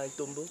me in my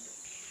tombo?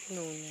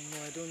 No,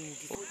 I don't need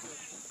it.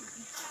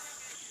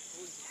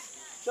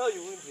 Sure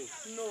you won't drink?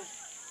 No.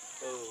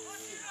 Oh.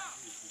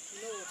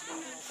 You know what? I'll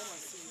come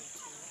and see you.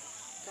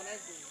 Can I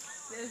go?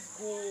 Let's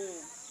go.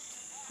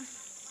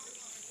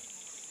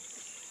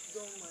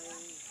 Don't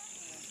mind.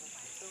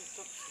 Don't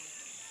talk to me.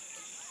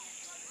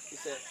 He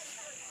said?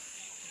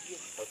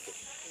 Yes. Okay.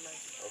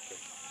 Okay.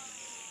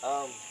 I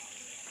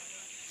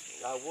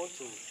want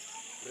to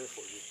pray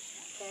for you.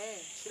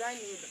 Should I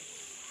kneel down?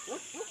 No.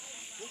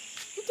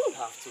 You don't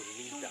have to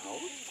kneel down.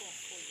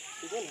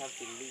 You don't have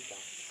to kneel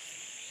down.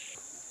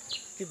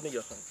 Give me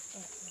your hand.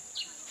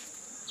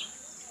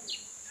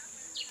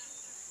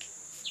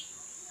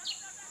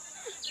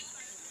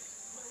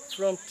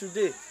 From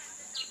today,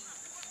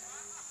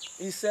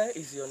 Issa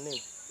is your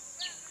name.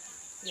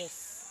 Yes.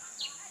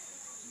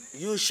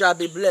 You shall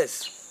be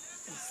blessed.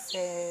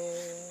 Issa.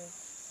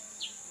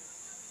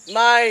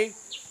 My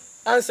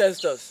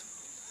ancestors,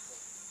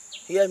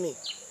 hear me.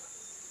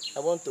 I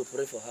want to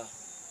pray for her.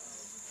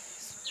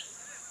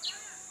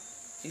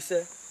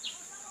 Issa,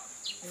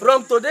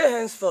 from today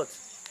henceforth,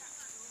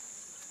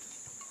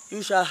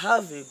 you shall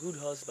have a good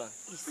husband.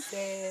 Issa.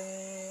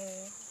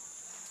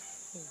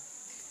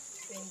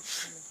 Thank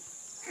you.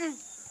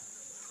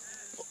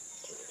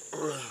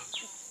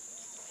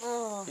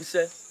 He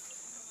said,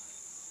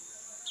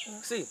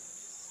 see,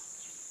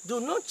 do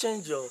not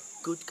change your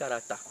good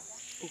character.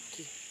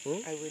 Okay,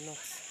 I will not.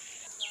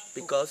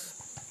 Because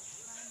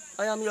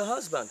I am your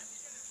husband.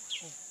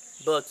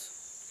 But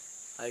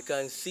I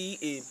can see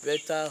a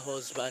better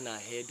husband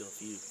ahead of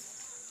you.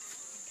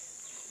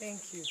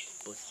 Thank you.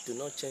 But do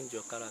not change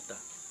your character.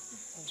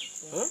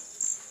 Okay. Huh?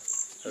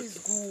 It's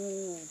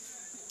good.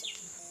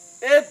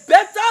 A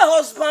better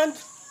husband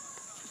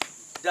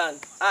than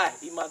I,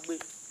 Imagbe,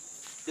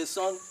 the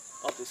son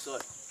of the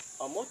soil.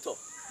 Omoto.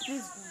 It's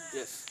good.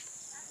 Yes.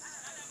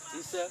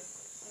 He said,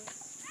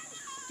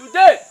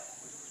 today,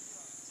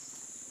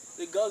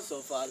 the gods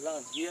of our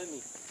land, hear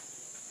me.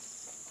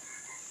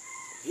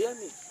 Hear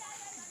me.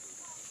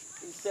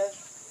 He said,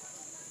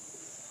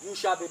 you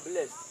shall be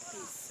blessed.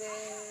 He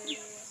said,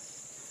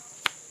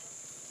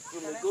 You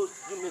may go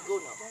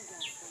now.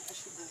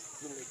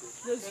 You may go.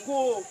 Let's go.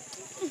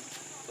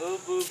 Oh,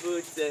 boo,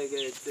 boo, take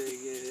it. Take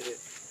it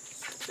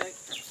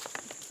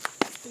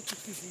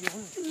easy.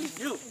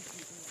 You.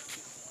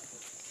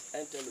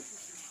 Enter me.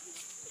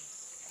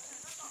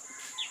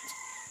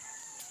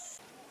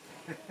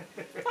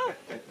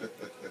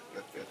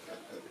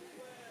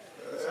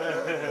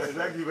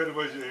 Thank you very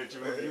much,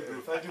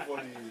 Chimabu. Thank you for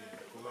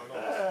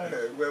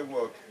the well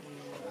work.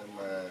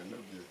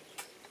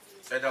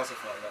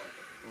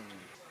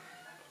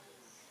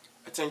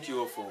 I thank you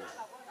all for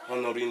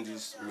honoring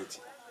this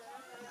meeting.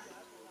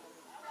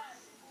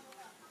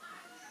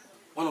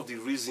 One of the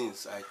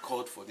reasons I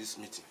called for this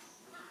meeting,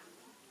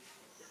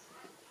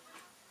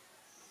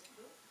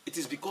 it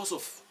is because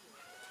of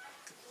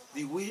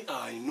the way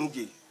our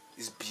Inoge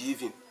is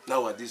behaving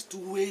nowadays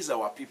towards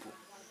our people.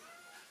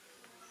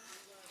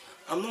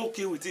 I'm not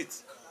okay with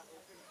it.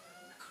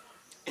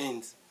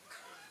 And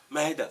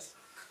my elders,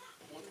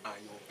 what are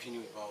your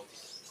opinion about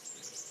this?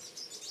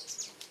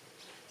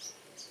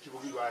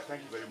 I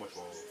thank you very much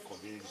for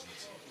convening this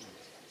meeting.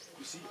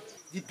 You see,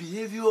 the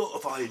behavior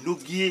of our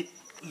Inogie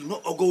will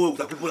not go well with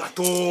the people at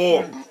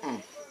all.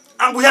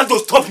 And we have to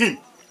stop him.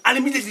 And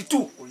immediately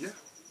too. Oh yeah?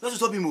 We have to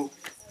stop him. Oh.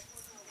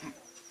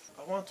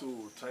 I want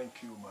to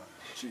thank you, my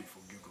chief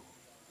Ogigo,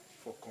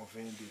 for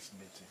convening this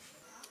meeting.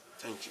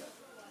 Thank you.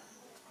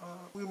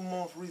 We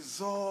must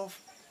resolve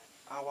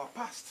our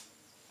past.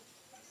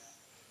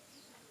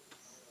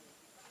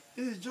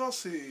 He's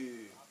just a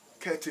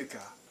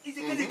caretaker. He's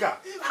a caretaker.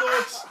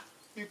 But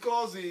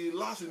because the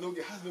last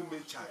Inoge has no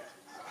male child,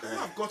 we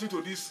have got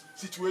into this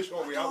situation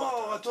we have. At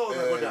all, my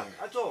brother.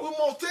 At all. We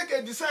must take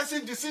a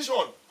decisive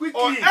decision.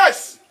 Quickly. Or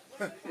else,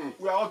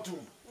 we are all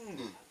doomed.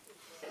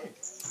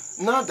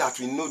 Now that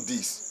we know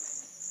this,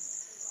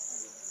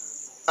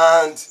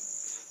 and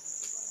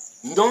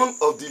none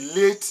of the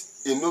late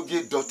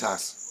Enoge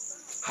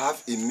daughters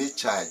have a male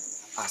child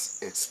as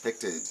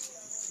expected,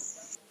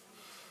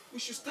 we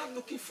should start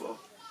looking for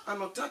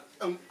an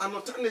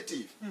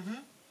alternative.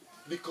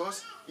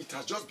 Because it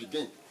has just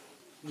begun.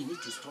 We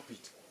need to stop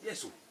it. Yes,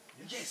 sir.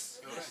 Yes.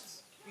 You're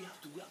right. We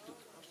have to.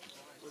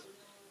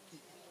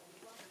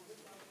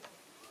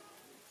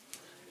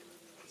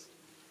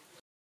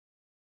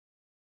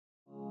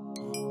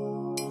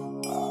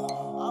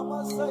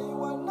 Omosehi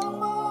Uwa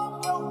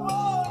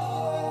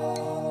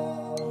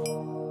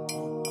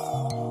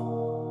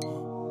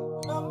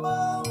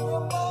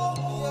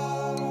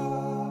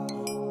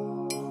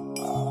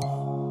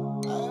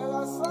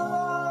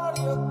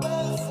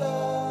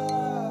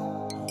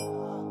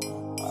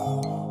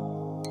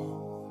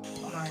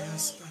My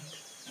husband.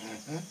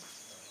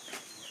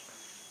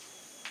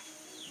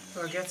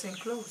 We're getting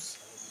close.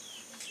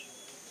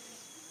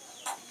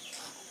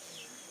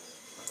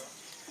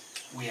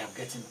 We are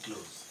getting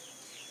close.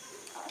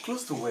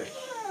 Close to where?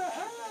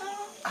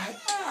 I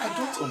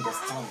don't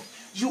understand.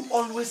 You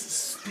always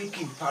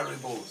speak in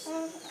parables.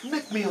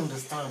 Make me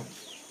understand.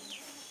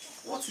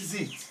 What is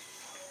it?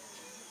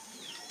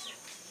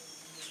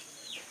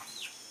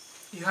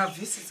 You have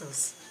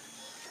visitors.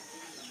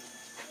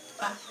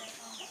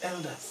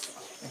 Elders.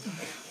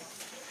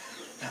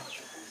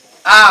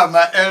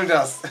 My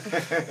elders.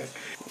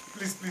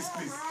 Please.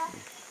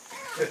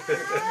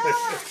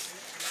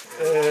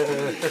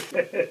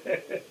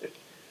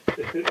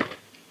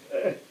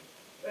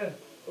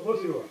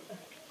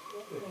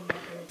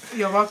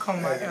 You're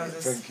welcome, my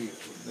elders. Thank you.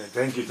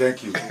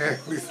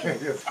 Please,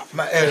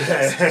 My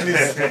elders,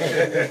 please.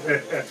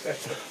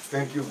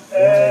 Thank you.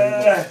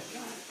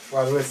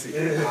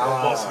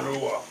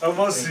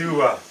 Omosehi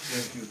Uwa.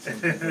 Thank you.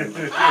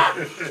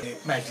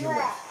 My dear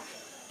wife,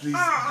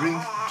 please bring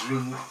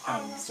drink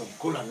and some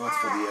cola nuts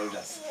for the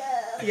elders.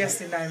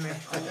 Yes, Ilaime.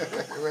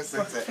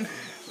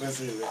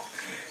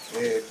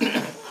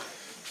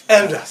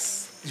 Elders,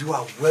 you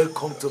are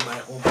welcome to my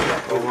home.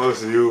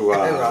 Omosehi Uwa.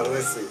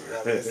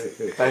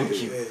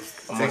 Thank you.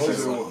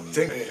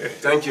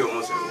 Thank you,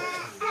 Omosehi Uwa.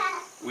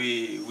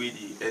 We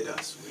the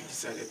elders, we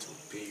decided to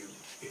pay you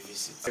a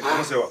visit.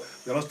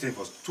 We are not staying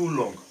for too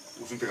long.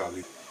 We should take our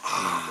leave.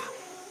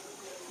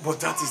 But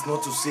that is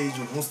not to say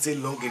you won't stay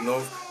long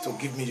enough to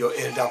give me your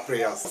elder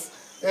prayers.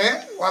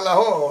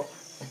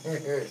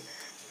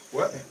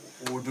 Well,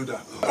 we'll do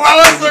that.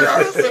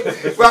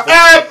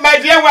 My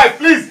dear wife,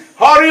 please,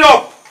 hurry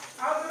up.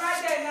 I'll be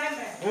right there,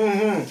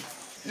 Ilaime.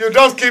 You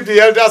don't keep the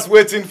elders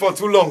waiting for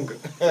too long.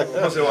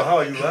 How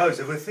are you? How is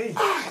everything?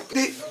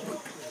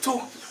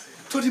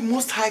 To the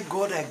Most High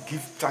God, I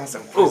give thanks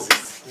and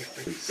praises.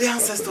 The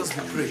ancestors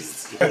be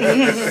praised.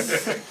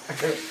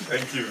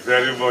 Thank you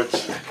very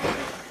much.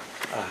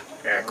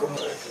 Come on.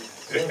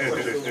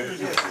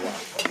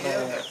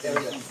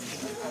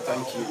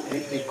 Thank you.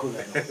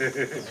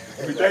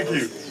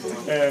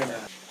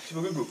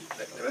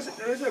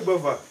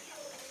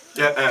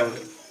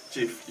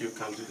 Chief, you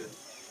can do that.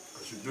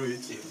 I should do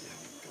it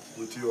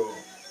with your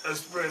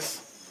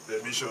express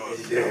permission.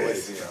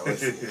 Yes. My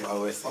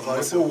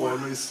people will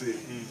always say,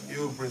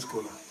 you bring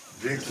scholar.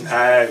 Drink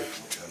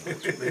life. May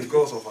the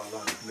gods of our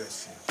land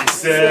bless you.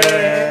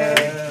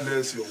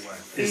 Bless your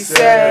wife.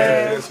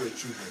 Bless your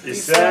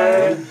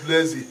children.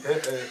 Bless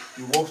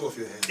the works of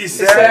your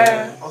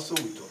hands. Also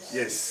with us.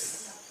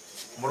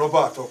 Yes.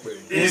 Moreover, talk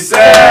with you.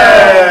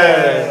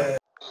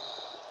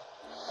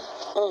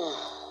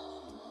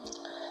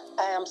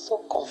 I am so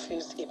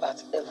confused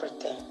about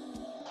everything.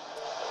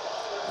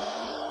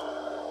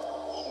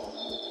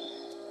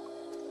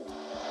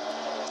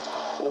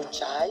 No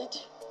child,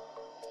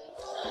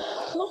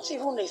 not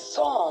even a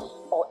son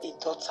or a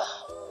daughter.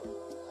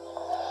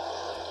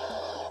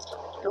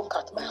 Look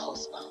at my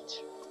husband.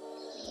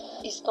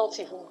 He's not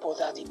even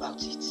bothered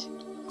about it.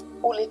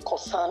 Only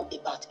concerned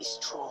about his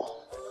throne.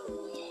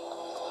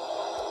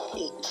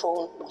 A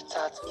throne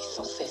without a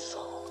successor.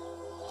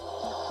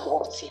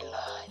 What a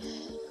life.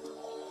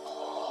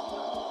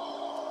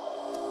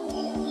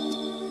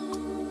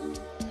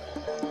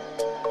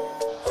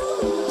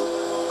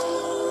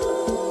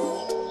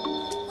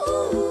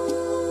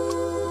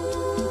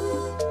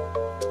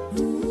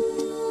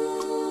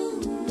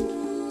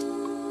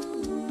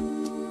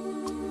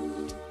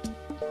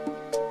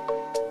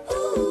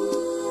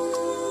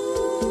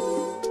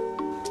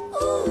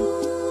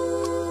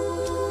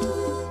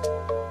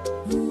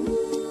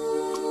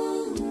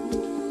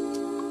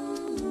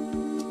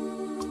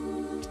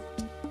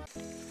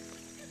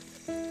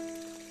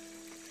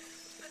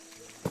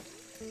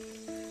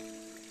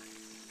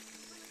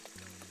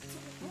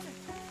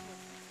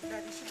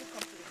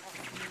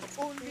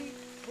 Only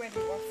when he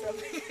was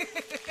selling.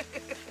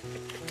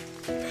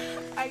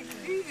 I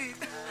did it.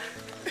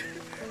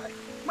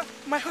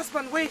 My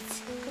husband, wait.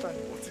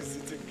 What is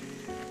it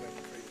again, my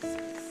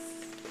princess?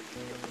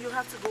 You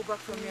have to go back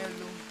from here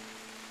alone.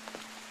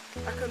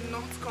 I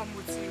cannot come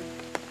with you.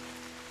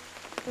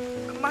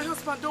 My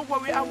husband, don't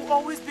worry. I will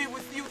always be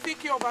with you,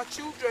 thinking of our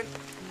children.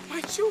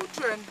 My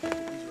children.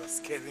 You are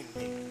scaring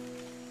me.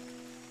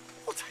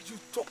 What are you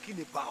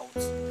talking about?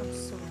 I'm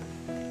sorry.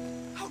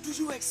 How do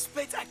you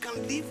expect I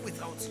can live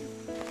without you?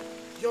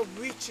 Your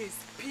riches,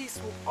 peace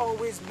will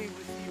always be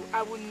with you.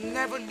 I will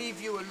never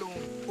leave you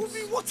alone.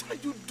 Obi, what are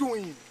you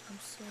doing? I'm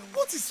sorry.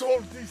 What is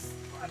all this?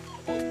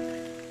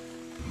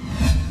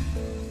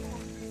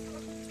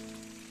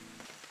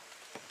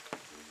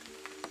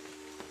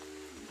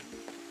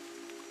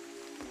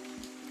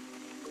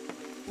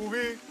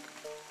 Ubi!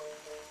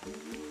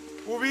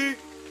 Ubi! Oh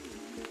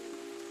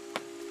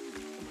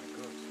my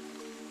God.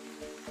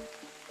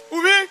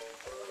 Ubi!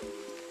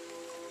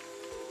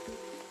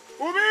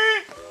 Ubi!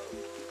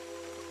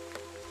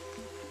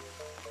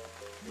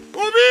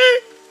 Ubi!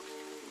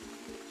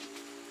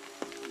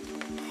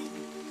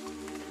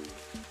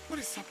 What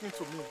is happening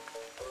to me?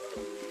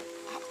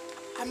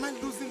 Am I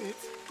losing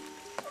it?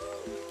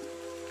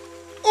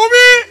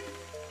 Ubi!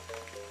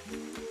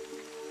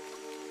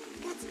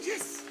 But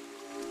yes,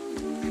 I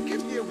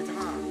came here with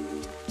her.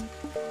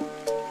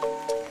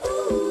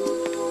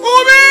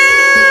 Ubi!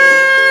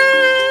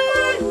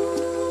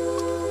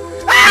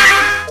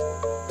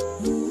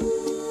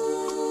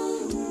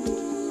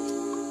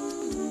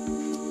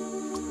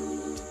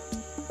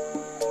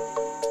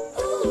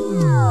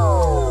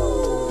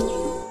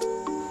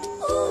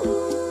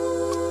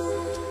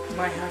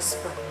 My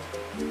husband,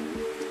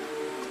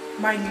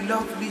 my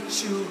lovely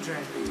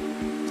children,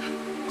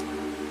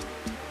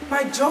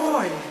 my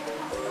joy.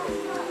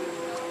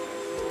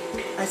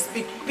 I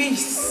speak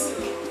peace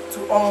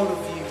to all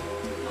of you.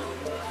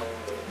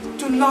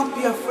 Do not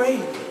be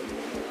afraid.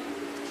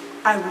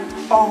 I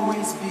will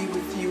always be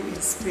with you in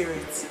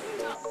spirit.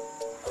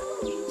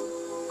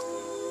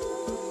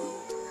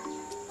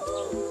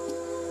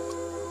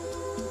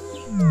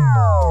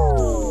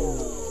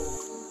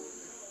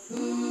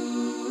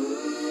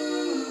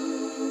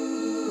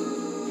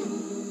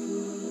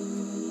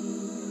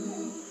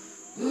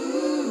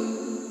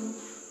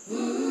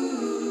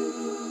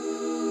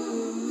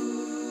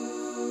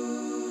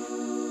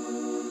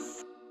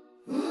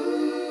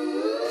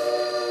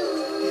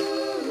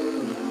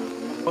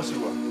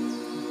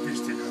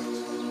 Please take that.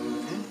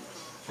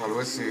 I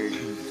will say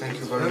thank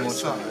you very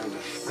much.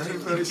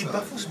 It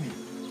baffles me.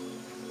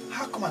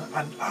 How come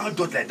an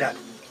adult like that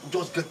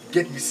just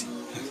get missing?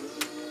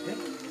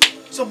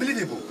 It's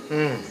unbelievable.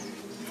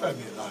 If I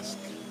may ask,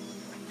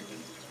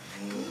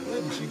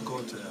 where did she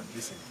got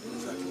missing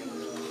exactly?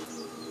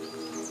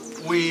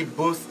 We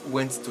both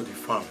went to the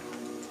farm.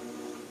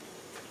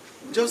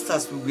 Just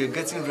as we were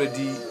getting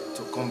ready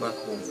to come back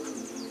home,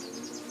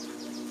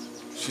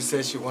 she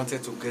said she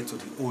wanted to get to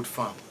the old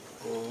farm.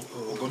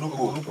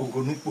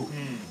 Ogonupo.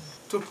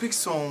 To pick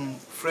some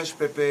fresh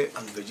pepper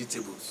and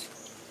vegetables.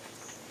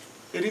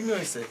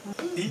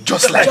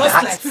 Just like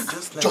that?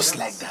 Just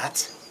like that?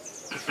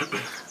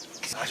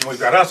 She must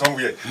be around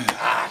somewhere.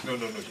 No,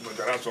 she must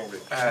be around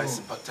somewhere. I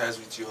sympathize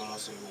with you,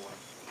 Omosehi Uwa.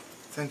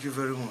 Thank you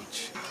very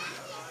much.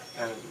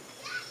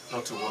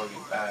 Not to worry,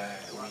 I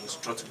will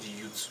instruct the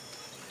youth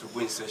to go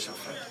in search of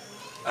her.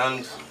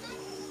 And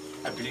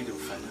I believe they will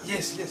find her.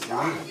 Yes.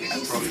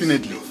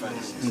 Definitely. They will find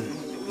her.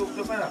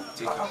 They'll find her.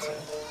 Take her.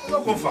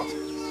 No comfort.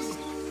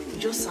 You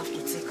just have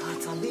to take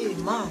heart and be a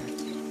man.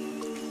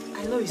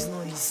 I know it's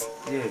not easy.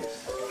 Yes.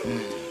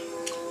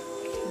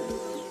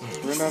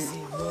 When I'm...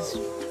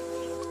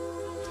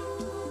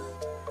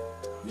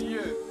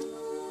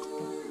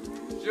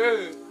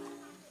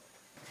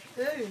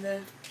 Hey,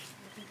 man.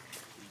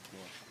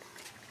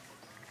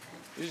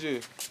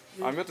 EJ,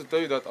 I'm here to tell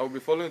you that I'll be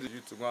following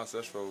you to go and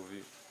search for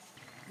Ovi.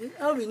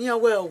 I'll be near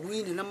where we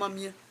in the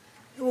Mamma.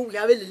 We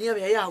have a near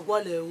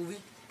Ovi.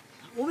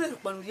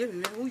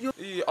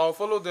 I'll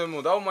follow them.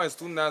 That woman is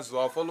too nice, so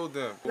I'll follow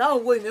them. Now,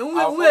 wait, you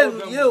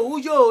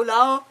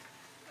now.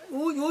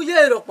 Who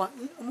year up?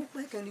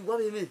 Can you go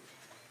with me?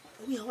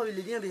 We have a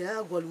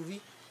little Gualuvi.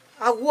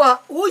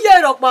 Who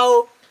year up?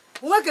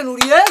 Who can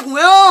react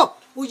well?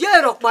 Who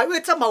year up by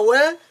way some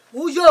away?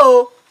 Who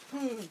yo?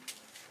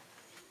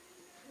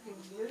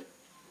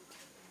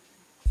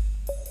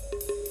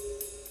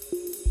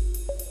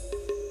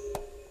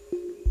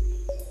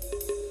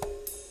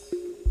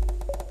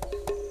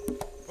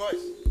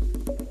 Boys,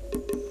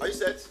 are you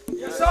set?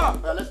 Yes, sir.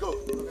 Let's go.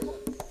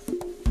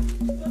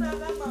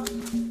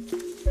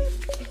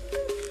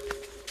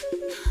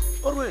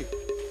 Alright.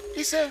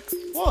 He said,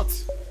 what?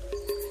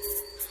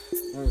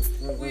 We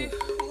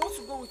want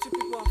to go with you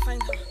people and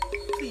find her.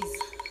 Please,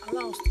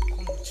 allow us to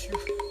come with you.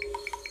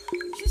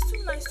 She's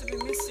too nice to be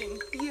missing.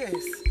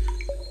 Yes,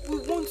 we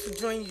want to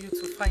join you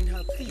to find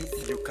her, please.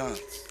 You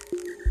can't.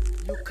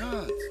 You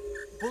can't.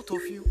 Both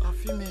of you are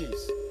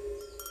females.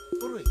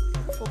 Alright,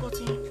 you've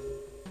forgotten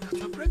that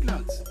you are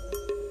pregnant.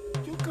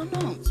 You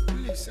cannot.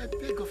 Please, I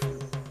beg of you.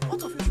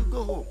 Both of you should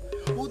go home.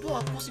 We'll do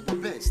our possible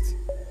best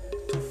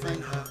to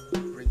find her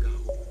and bring her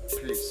home.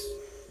 Please.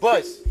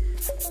 Boys.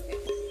 Okay.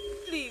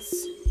 Please,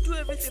 do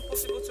everything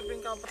possible to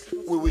bring her back.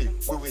 We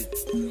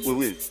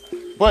will.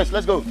 Boys,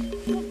 let's go.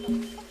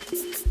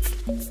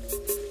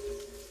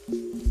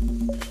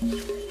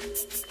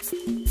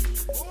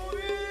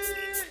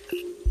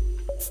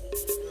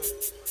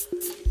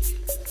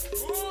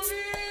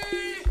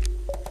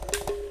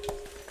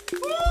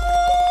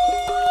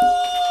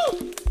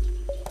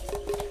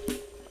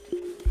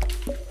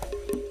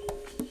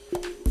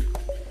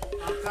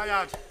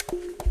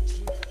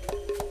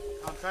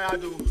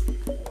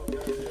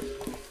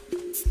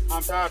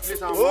 I'm tired,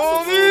 please. I'm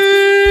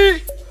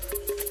Ovi!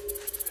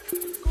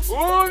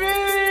 Ovi!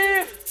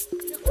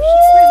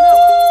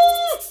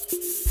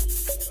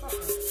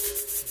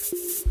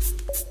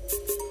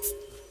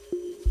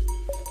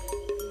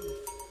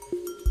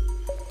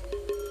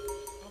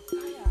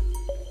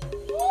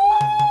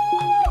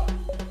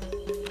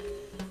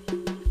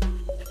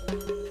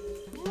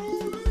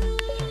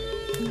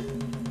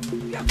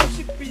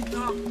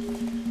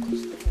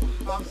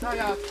 I'm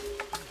tired.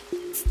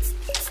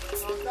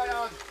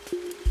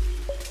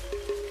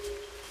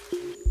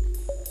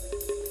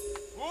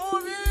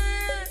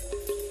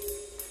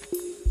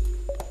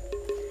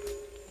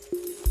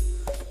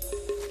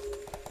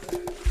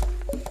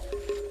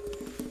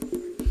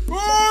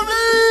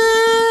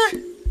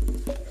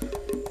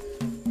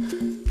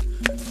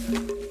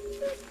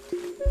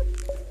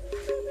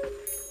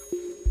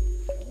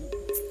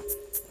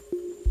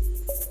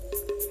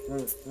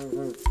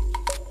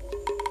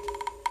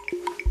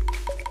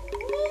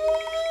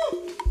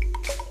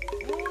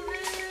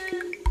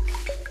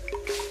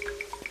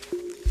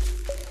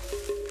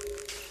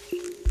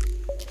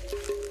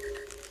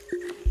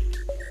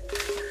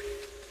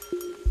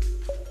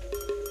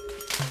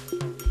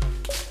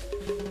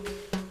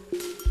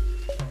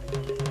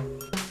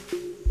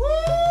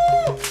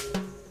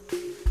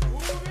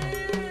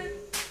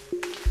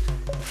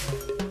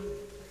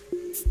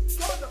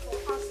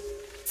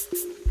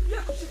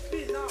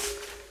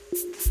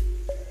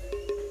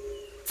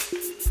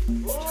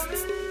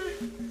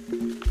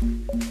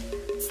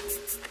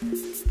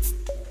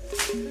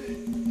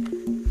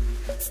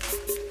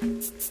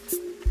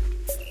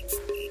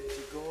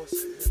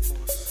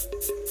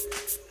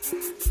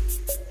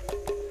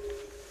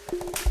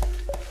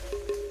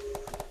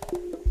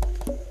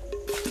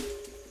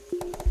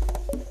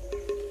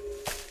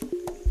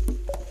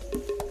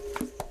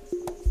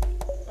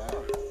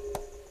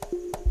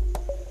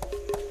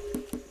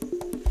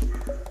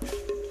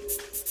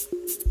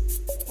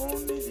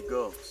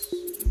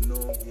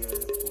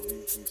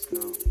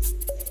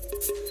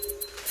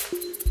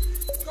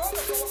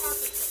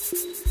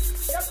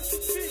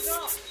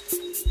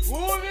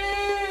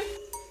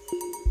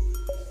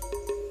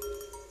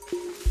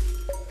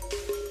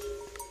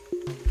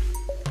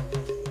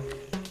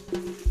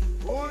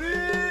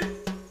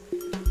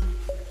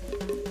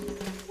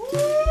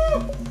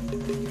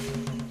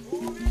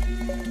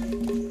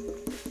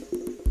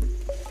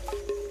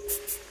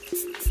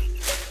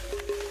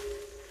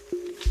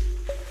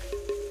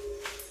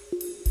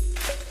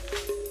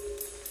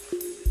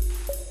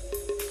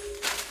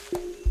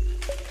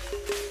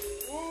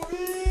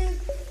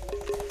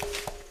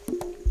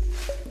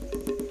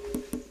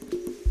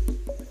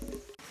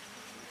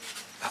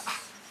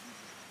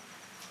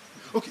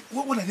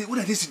 What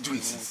are they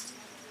doing since?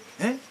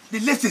 Eh? They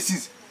left the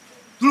scenes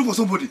to look for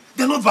somebody.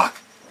 They're not back.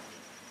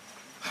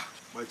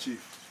 My chief,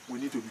 we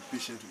need to be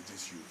patient with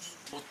these youths.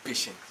 Not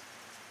patient.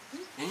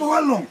 For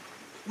how long?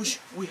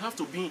 we have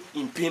to be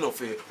in pain of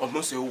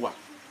Omosehi Uwa.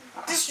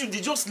 This youth,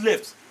 they just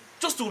left,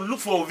 just to look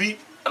for Ovi.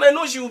 And I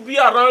know she will be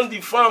around the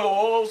farm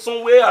or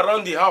somewhere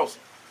around the house.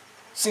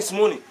 Since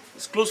morning,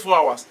 it's close 4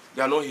 hours.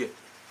 They are not here.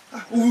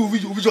 We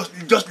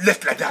just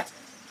left like that.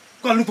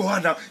 Go and look for her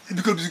now. It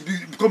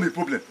become a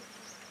problem.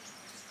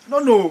 No.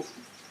 Don't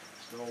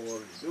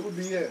worry. They will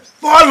be here.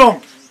 For how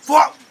long?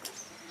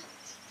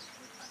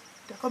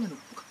 They're coming.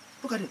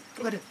 Look at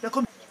them. They're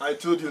coming. I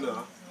told you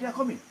now. They are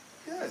coming.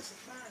 Yes.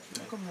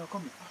 They're coming.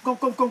 Come.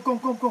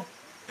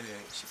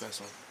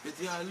 Shifason,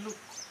 they are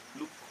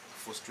look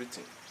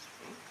frustrating.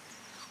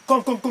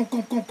 Come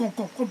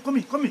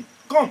in.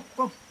 Come.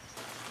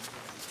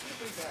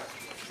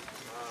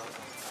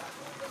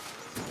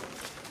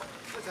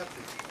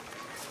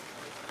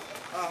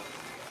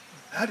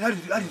 How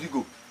did you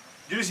go?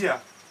 Did you see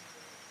her?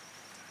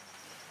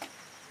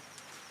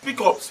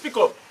 Speak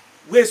up.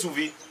 Where's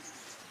Uvi?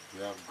 We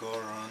have gone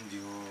around the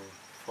whole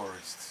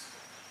forest.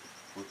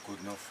 We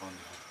could not find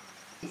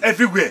her.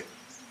 Everywhere.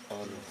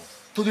 All over.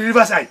 To the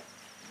riverside.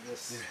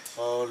 Yes.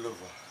 All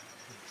over.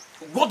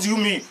 What do you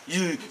mean?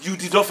 You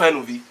did not find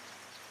Uvi?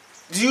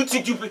 Do you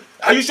think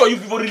are you sure you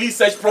people really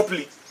searched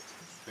properly?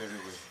 Very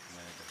well,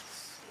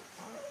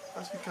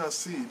 my As we can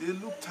see, they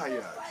look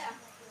tired.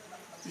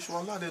 You should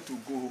allow them to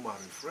go home and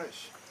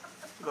refresh,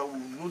 so that we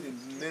will know the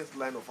next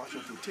line of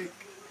action to take.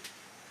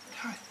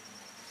 Hi.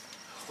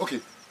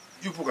 Okay,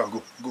 you people can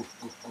go.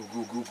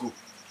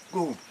 Go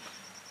home.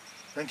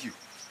 Thank you.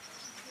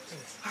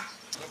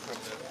 No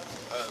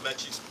problem. My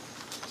chief.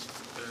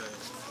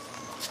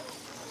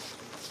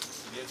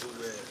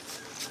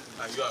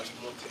 Are you at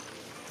mountain?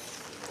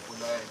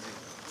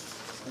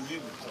 Uvi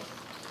will come.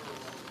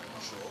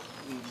 Sure?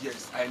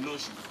 Yes, I know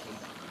she will come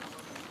back.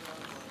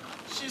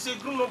 She's a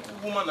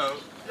grown-up woman now.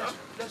 Yeah,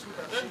 let's look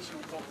at her. Then she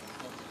will come.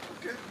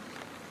 Okay.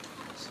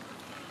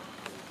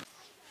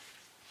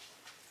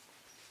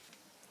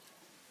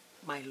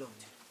 My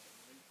lord,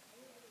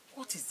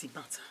 what is the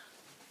matter?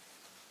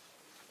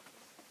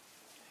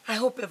 I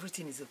hope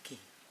everything is okay.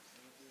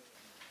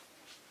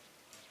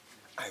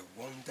 I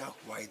wonder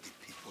why the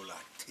people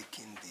are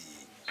taking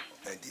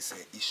this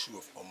issue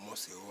of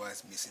Omosehi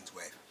Uwa's missing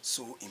wife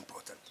so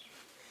important,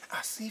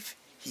 as if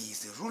he is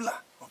the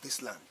ruler of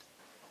this land.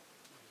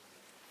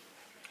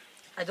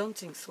 I don't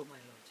think so, my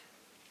lord.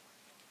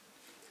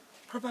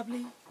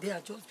 Probably they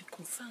are just be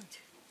concerned.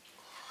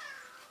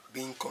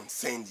 Being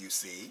concerned, you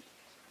say?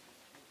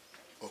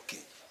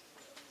 Okay,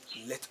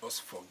 let us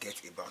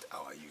forget about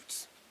our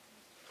youths.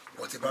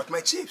 What about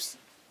my chiefs?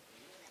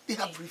 They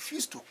have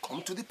refused to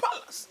come to the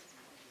palace.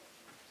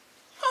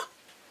 Huh.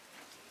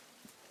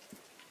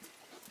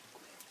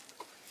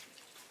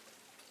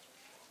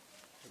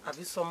 Have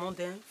you summoned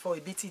them for a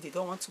BT they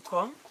don't want to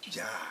come?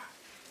 Yeah.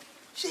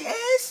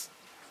 Yes.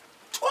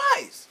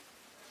 Twice.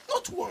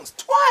 Not once,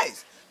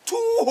 twice. 2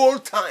 whole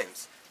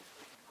times.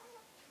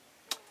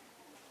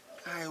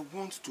 I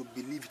want to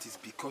believe it is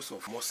because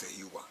of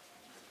Omosehi Uwa.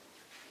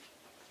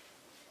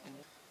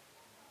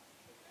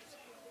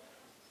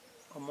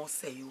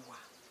 Omosehi Uwa.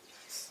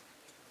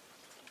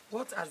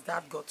 What has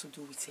that got to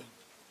do with him?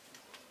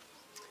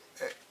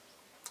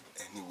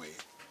 Anyway,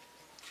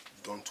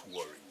 don't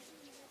worry.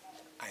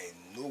 I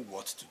know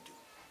what to do.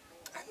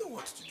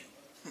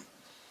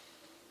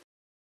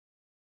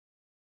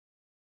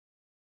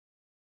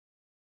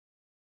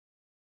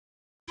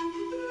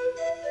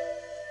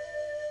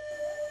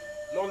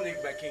 Long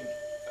live my king.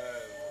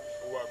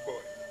 Uwa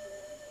boy.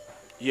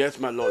 Yes,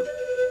 my lord.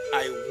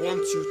 I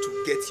want you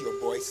to get your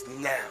boys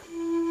now.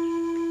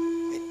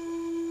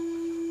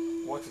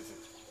 What is it?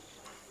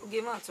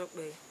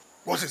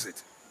 What is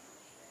it?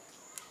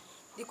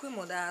 The Queen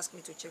Mother asked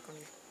me to check on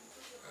you.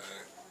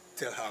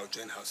 Tell her I'll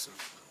join her soon.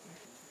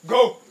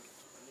 Go!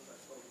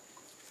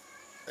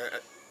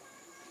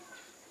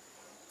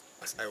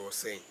 As I was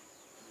saying,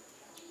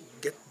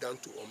 get down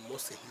to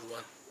Omosehi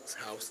Uwa's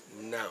house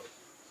now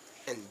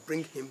and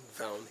bring him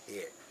down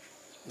here.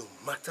 No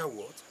matter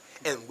what,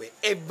 and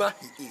wherever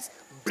he is,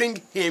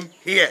 bring him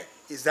here.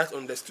 Is that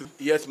understood?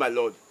 Yes, my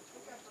lord.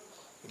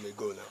 You may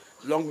go now.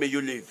 Long may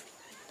you live.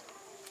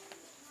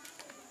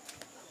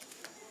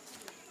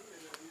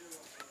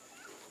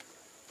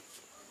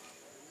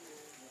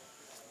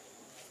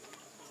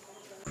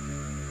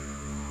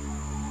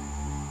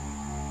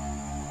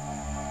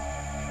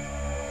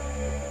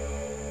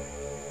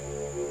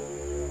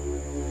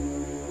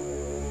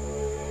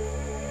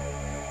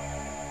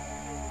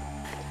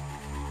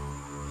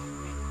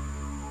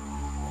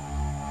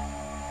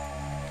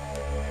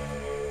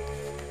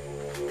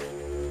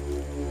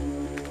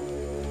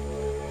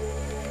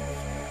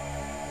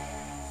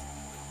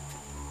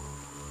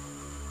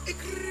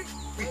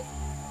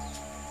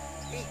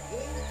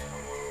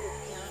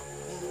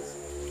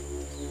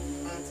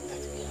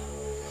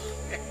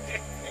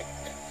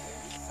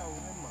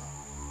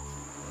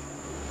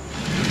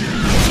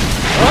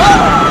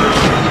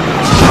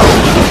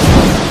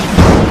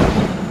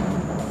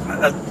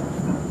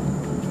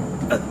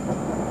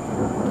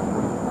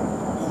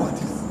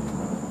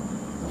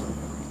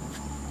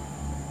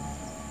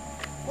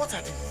 What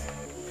are these?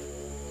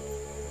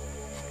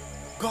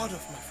 God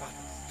of my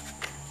fathers,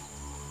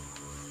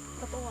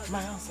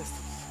 my ancestors,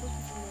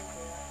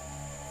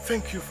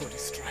 thank you for the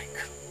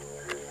strike.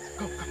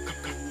 Come,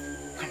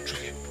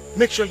 children.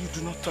 Make sure you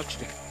do not touch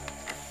them.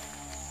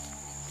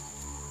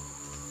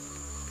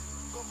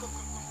 Come.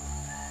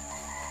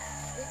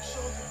 Make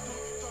sure you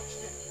don't touch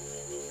them.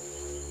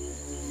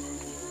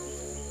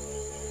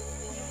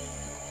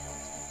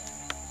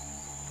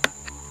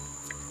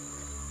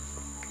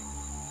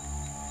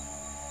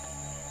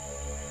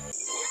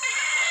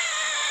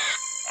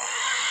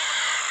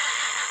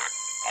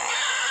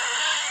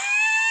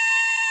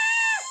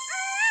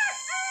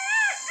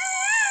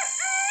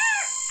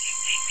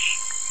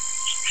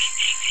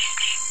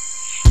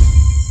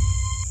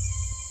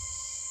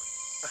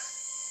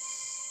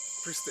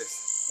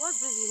 Priestess. What's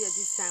busy here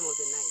this time of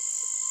the night?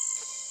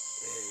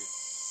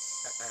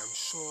 I am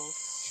sure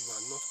you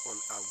are not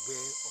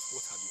unaware of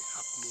what has been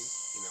happening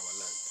in our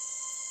land.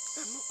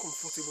 I am not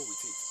comfortable with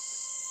it.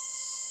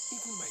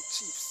 Even my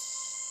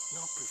chiefs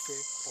now prefer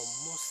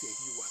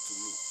Omosehi Uwa to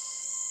me.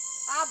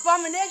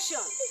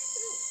 Abomination!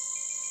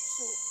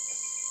 So,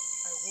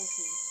 I want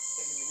him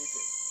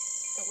eliminated.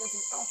 I want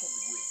him out of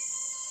the way.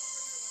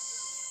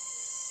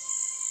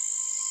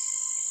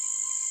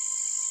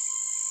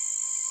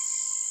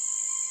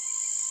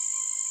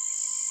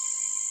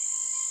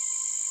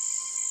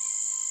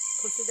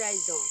 Consider it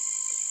done.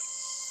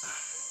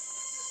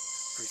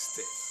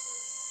 Priestess,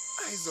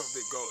 eyes of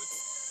the gods.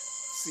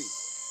 See,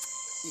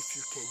 if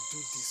you can do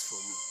this for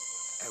me,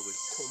 I will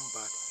come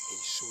back and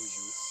show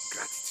you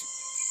gratitude.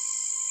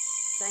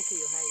 Thank you,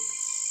 Your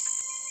Highness.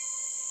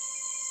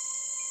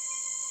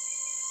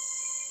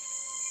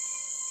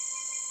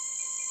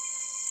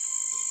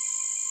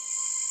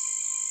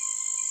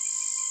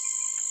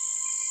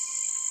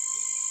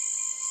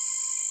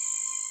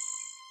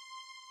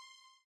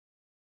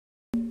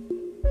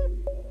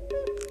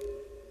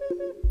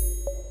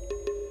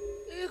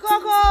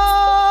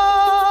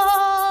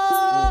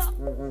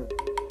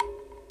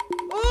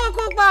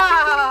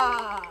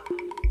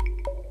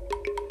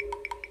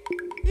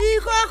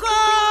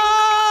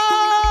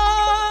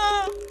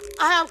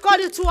 I have called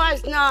you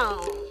twice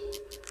now.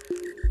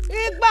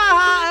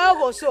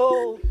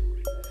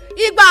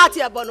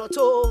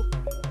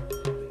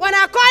 When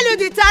I call you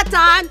the third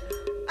time,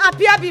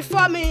 appear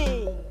before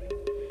me.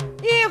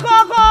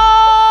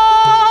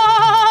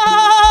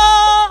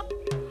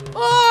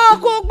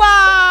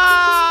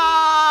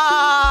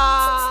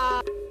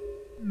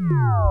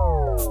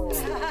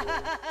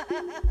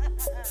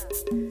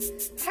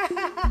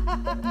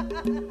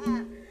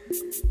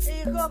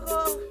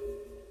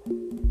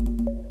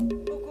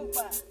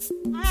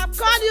 I have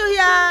called you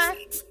here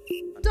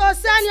to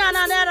send you on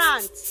an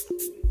errand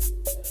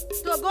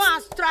to go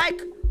and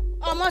strike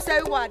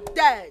Omosehi Uwa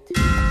dead.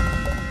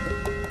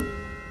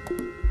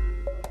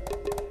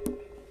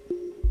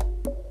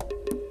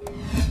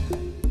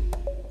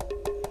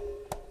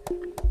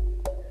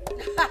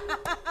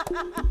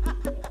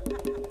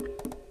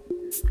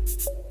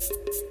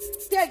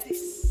 Take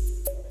this.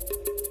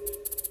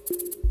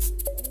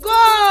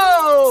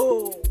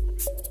 Go!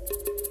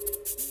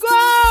 Go!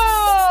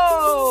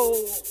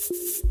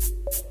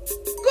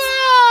 Go!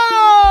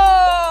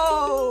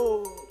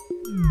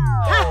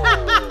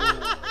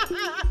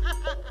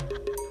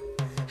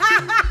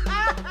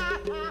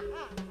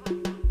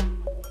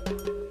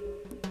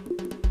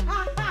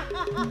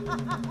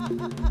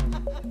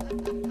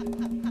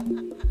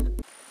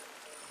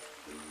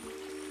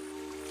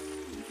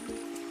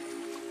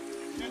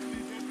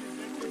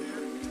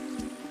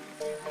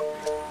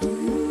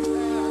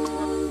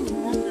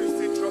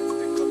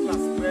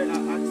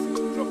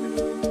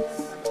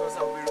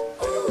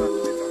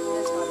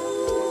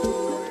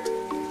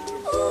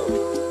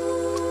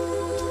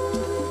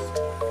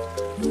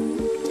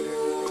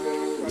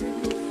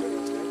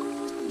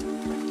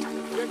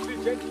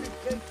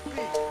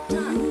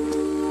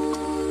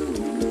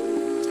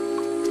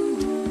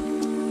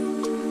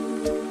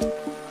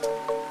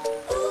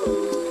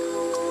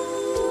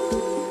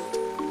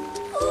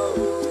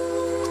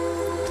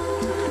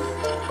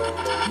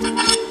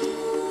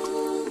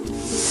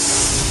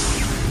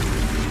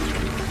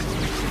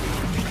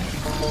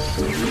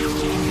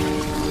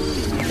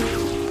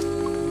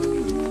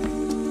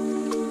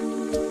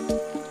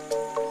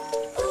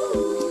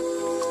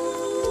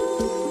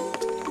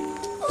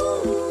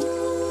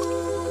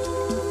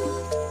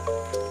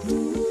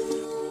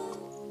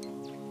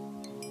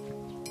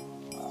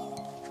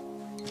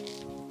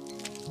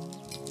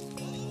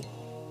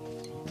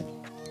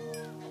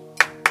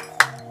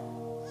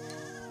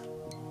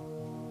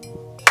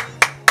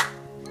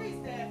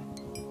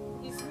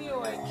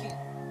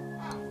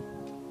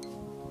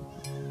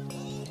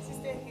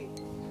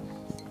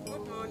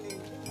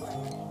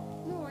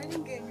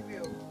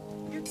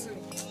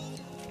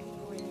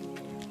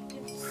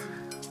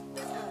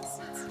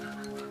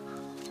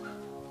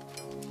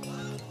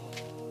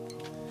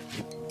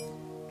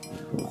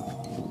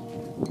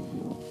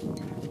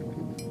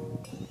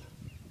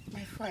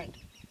 Friend,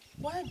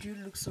 why do you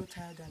look so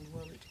tired and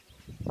worried?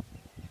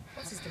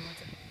 What is the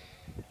matter?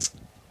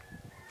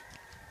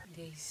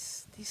 there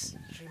is this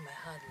dream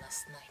I had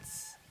last night.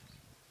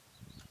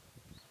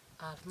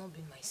 I have not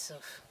been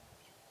myself.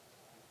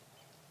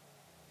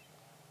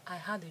 I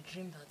had a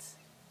dream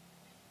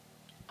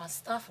that a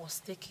staff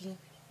was taken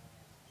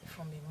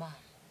from a man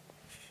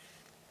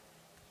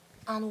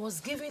and was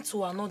given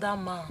to another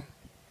man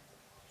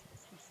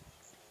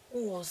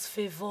who was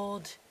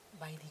favored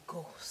by the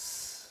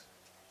gods.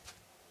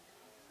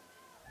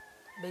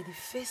 But the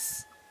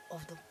face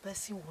of the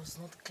person was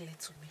not clear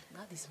to me.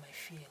 That is my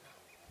fear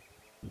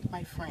now.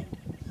 My friend,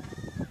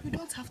 you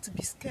don't have to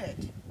be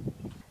scared.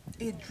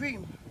 A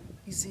dream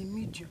is a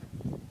medium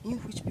in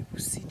which people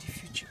see the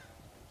future.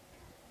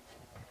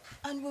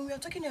 And when we are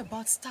talking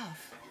about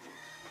staff,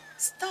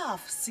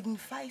 staff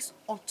signifies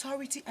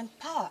authority and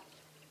power.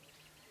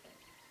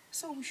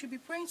 So we should be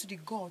praying to the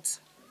gods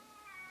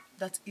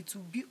that it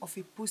will be of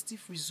a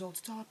positive result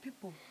to our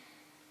people.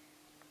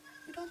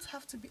 You don't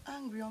have to be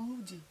angry or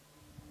moody.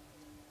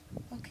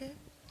 Okay?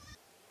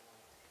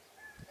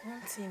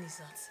 One thing is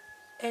that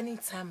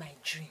anytime I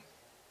dream,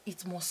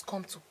 it must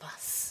come to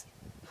pass.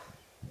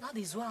 That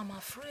is why I'm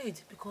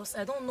afraid, because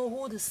I don't know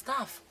who the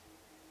staff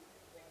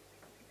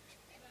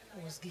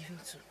was given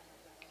to.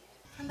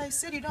 And I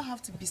said you don't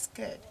have to be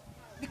scared,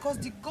 because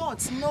the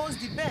gods knows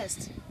the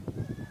best.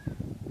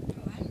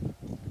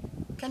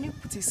 Can you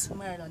put a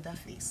smile on that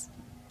face?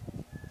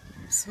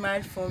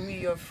 Smile for me,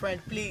 your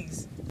friend,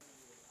 please.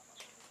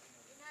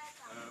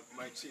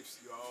 My chiefs,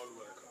 you are all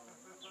welcome.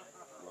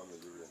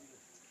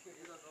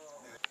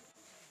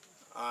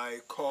 I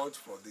called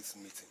for this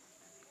meeting,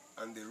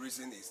 and the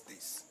reason is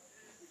this.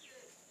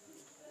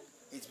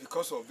 It's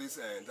because of this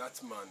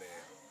that man,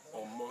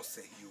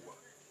 Omosehi Uwa.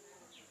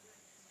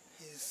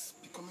 He's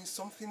becoming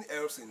something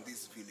else in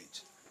this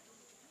village.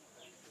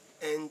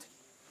 And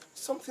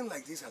something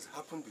like this has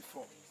happened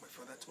before, my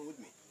father told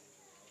me.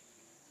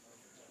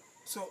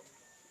 So,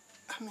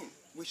 I mean,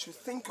 we should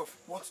think of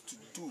what to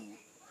do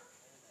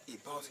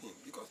about him,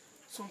 because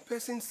some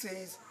person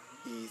says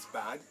he is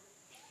bad,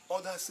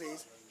 others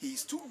says he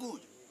is too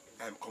good.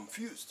 I'm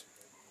confused.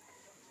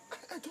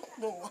 I don't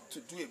know what to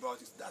do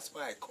about it. That's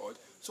why I called,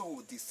 so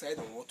we'll decide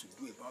on what to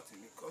do about him,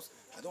 because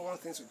I don't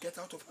want things to get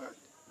out of hand.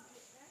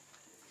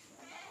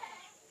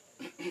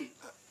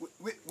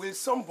 Will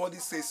somebody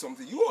say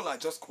something? You all are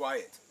just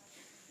quiet.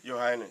 Your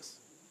Highness,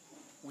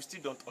 we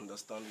still don't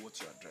understand what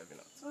you are driving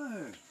at.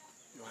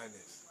 Your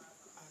Highness,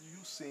 are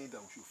you saying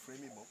that we should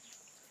frame him up?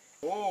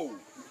 Oh,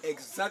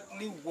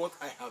 exactly what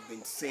I have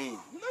been saying.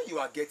 Now you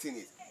are getting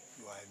it.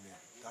 Your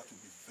Highness, that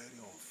would be very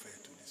unfair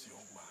to this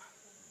young man.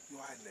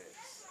 Your Highness.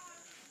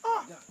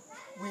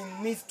 We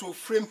need to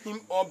frame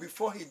him up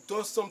before he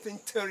does something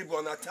terrible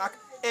and attack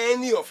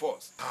any of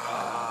us.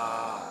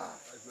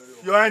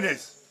 Your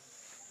Highness,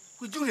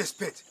 with due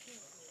respect,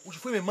 we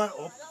should frame a man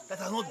up that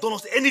has not done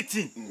us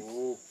anything.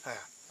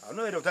 I've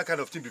not heard of that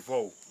kind of thing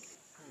before.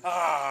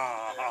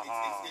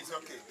 It's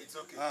okay, it's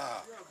okay.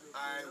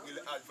 I will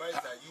advise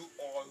that you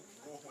all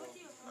go home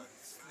and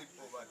sleep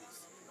over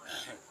this.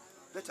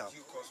 Better.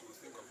 You cause will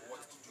think of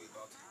what to do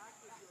about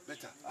it.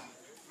 Better.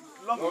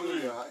 Long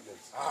Your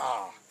Highness.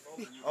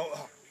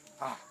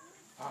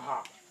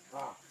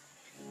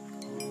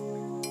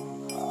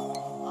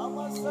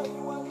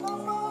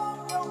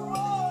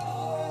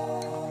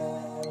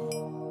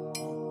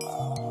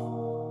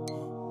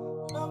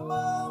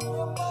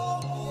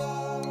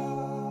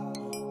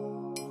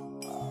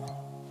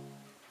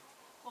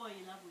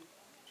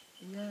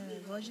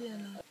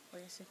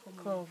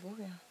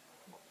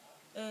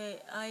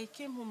 I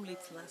came home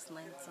late last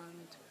night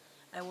and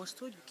I was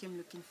told you came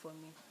looking for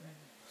me.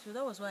 So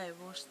that was why I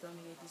rushed down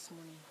here this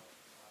morning.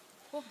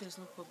 Hope there's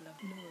no problem.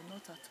 No,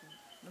 not at all.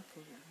 No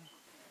problem.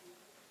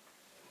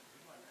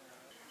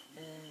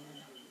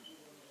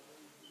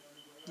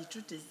 The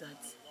truth is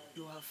that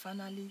you have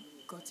finally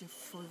gotten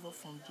favor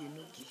from the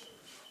Enogi.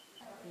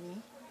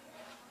 Me?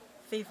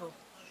 Favor?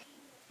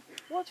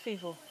 What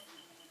favor?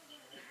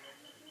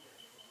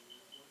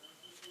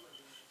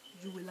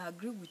 You will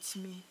agree with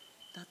me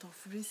that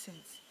of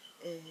recent,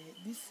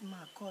 this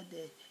man called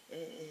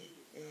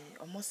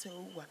Omosehi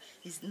Uwa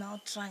is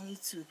now trying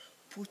to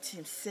put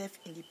himself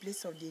in the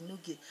place of the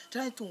Enogi,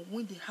 trying to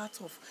win the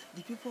heart of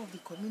the people of the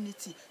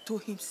community to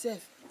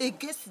himself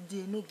against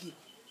the Enogi.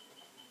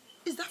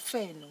 Is that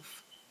fair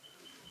enough?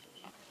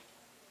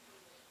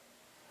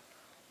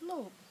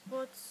 No,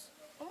 but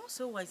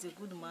Omosehi Uwa is a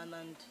good man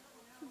and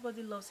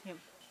everybody loves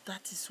him.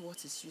 That is what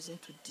he's using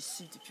to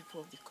deceive the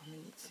people of the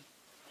community.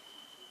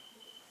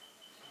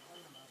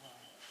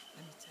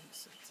 Let me tell you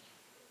something.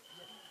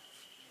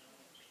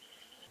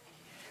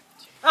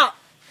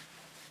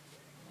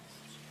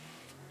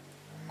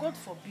 God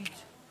forbid.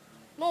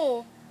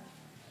 No.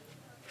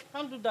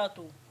 Can't do that,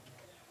 oh.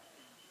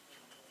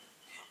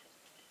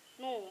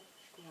 No.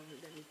 Come on,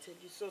 let me tell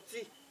you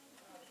something.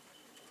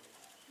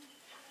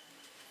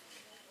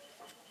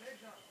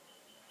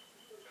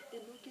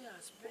 Enogi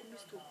has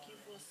promised to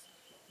give us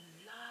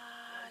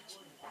large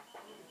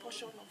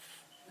portion of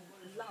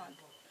land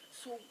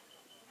so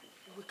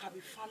we can be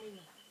farming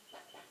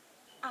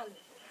and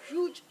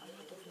huge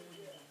amount of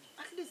money.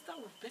 At At least that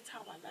will better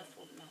our life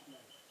from now.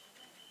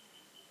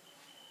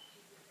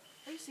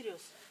 Are you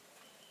serious?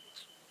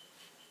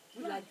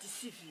 Will I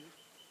deceive you?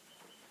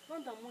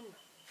 Want the money?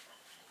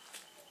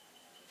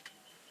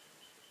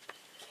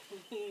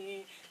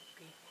 Okay,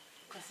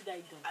 consider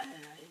it done.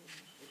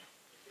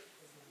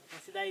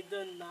 Consider it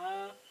done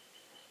now.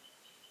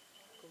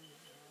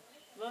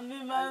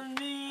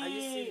 Mommy. Are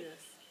you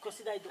serious?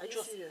 Consider it done. Are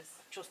you serious?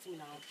 Trust me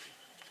now.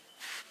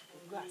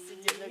 Go and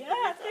sit there.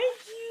 Yeah,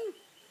 thank you.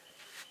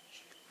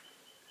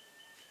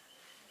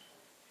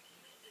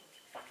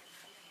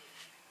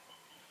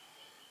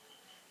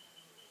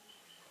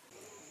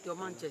 Your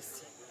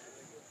Majesty.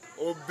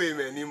 Obey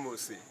me,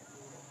 Omosehi.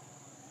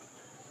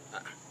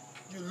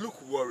 You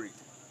look worried.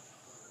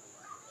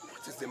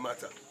 What is the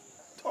matter?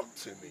 Talk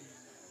to me.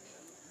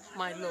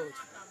 My lord,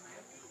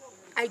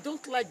 I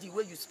don't like the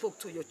way you spoke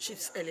to your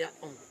chiefs earlier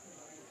on.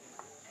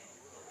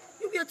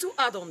 You were too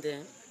hard on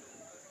them.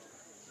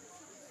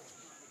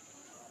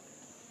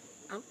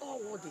 And all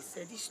what they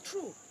said is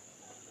true.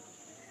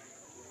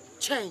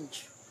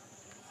 Change.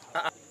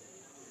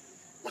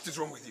 What is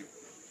wrong with you?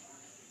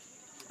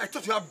 I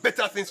thought you had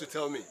better things to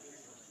tell me.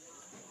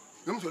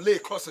 You want me to lay a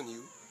curse on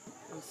you?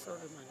 I'm sorry,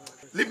 my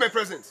lord. Leave my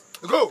presence.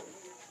 Go!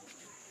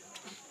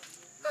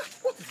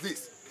 What is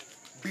this?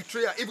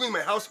 Betrayal, even in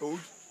my household?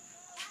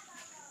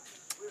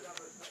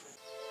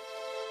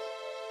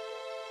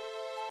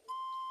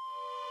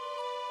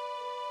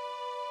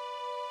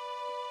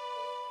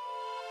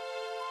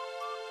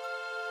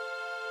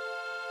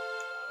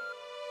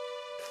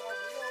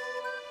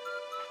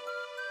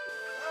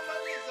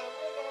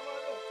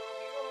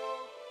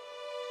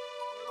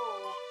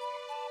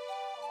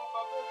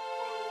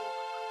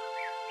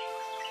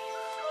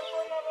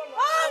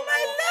 Oh,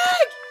 my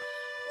leg!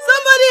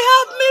 Somebody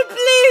help me,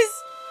 please!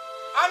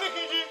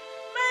 Anikiji!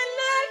 My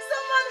leg,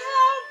 someone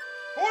help!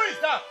 Who is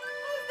that?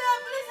 Who's there?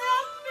 Please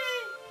help me!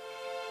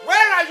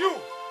 Where are you?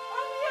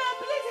 I'm here,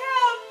 please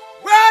help!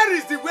 Where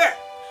is the where?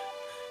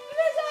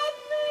 Please help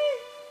me!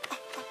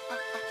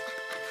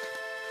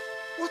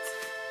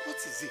 What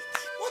is it?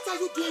 What are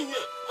you doing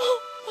here?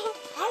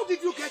 How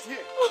did you get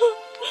here?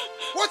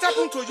 What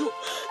happened to you?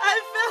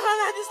 I fell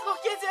and I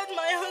dislocated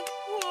my ankle.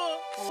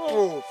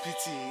 Oh,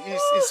 pity.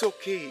 It's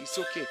okay. It's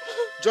okay.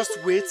 Just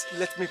wait.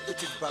 Let me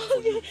put it back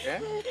for you. Eh?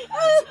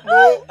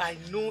 No, I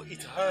know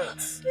it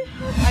hurts.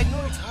 I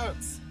know it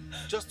hurts.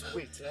 Just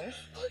wait. Eh?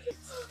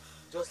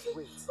 Just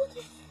wait.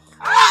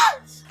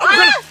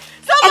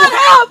 Someone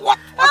help! What?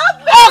 Help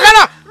me! Oh,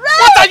 Ghana! Ray!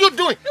 What are you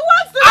doing? He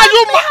wants to Are help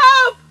you me mad?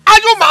 help! Are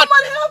you mad?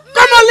 Someone help me!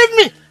 Come on, leave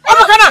me!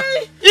 Abokana!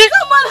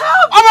 Someone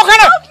help!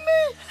 Abokana! Help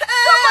me!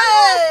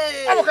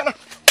 Hey! Abokana!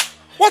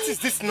 What is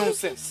this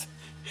nonsense?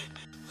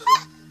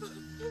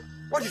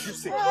 What did you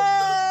say?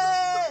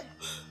 Hey!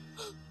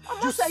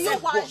 Omosehi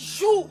Uwa,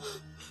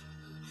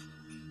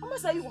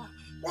 Omosehi Uwa.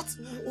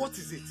 What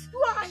is it? You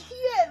are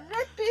here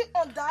raping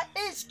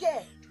underage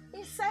girl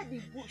inside the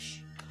bush.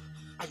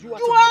 Are you You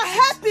are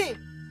helping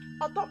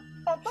on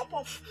top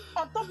of.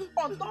 Help.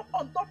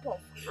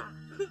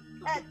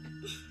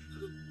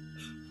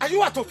 Are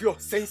you out of your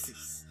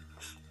senses?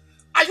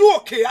 Are you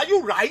okay? Are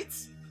you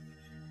right?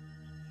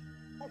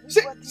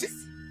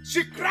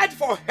 She cried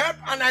for help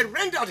and I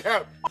rendered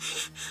help.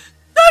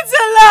 That's a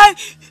lie!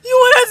 You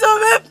wanted to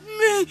help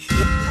me!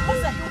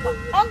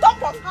 On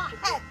top of her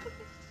head.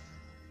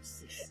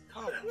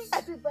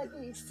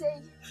 Everybody is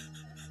saying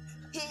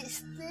he is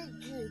still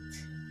good.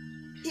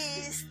 He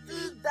is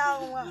still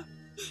down.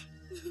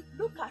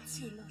 Look at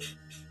you now.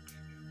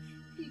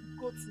 He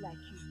goes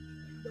like you.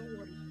 Don't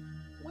worry.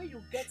 When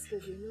you get to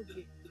the new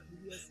day, you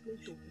will explain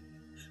to me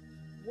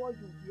what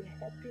you were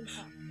helping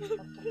her.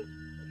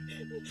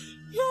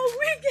 You're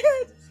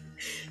wicked!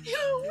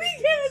 You're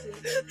wicked!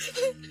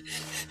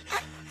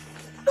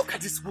 Look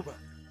at this woman.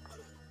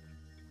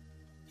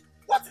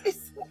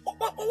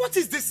 What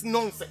is this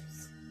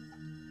nonsense?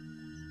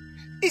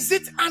 Is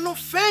it an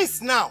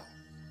offense now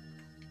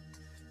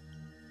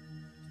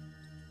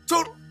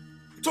to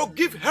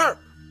give help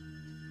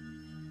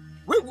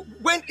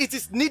when it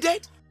is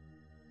needed?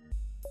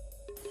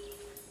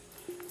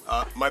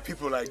 My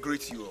people, I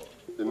greet you all.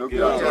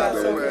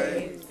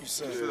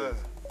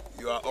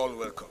 You are all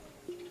welcome.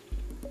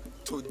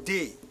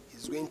 Today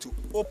is going to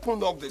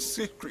open up the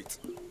secret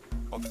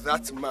of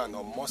that man,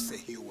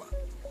 Omosehi Uwa,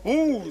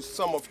 who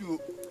some of you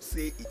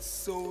say it's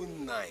so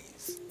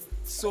nice,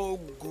 so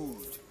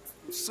good,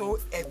 so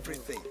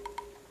everything.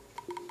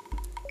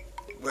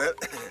 Well,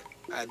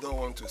 I don't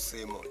want to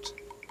say much.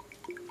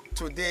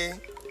 Today,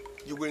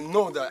 you will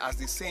know that, as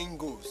the saying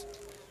goes,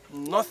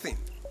 nothing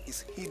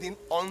is hidden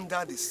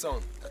under the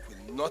sun that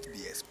will not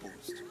be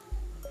exposed.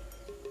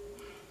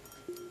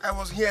 I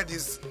was here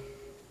this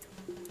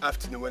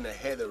afternoon when I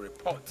heard a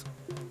report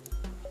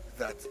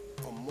that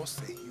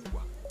Omosehi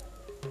Uwa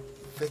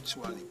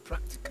virtually,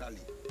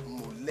 practically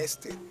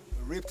molested,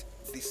 raped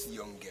this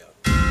young girl.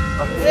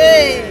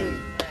 Hey!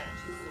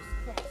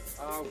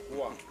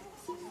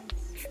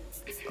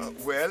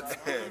 Well,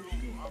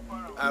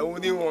 I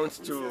wouldn't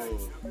want to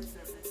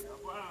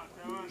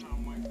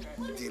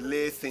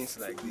delay things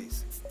like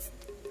this.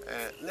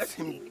 Let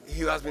him.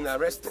 He has been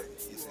arrested.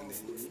 He's in the.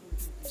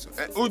 So,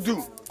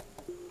 Udu.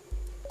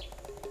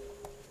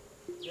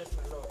 Yes,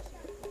 my lord.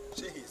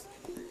 Jeez.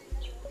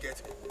 Get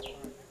him.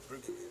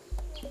 Bring him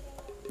in.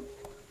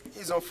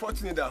 It's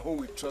unfortunate that whom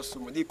we trust so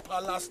much. The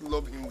palace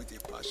love him with a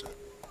passion.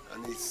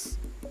 And it's...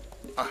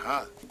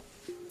 Aha.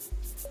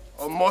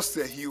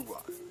 Omosehi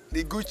Uwa,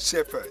 the good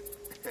shepherd.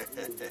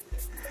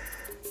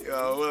 You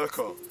are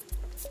welcome.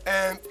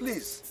 And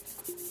please,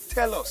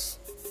 tell us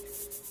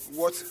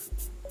what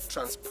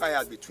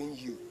transpired between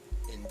you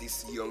and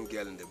this young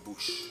girl in the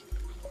bush.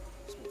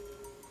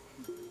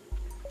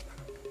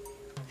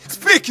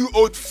 Speak, you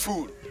old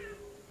fool!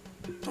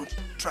 Don't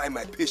try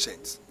my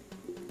patience.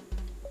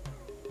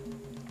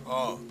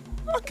 Oh,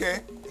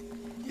 okay.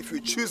 If you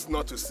choose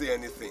not to say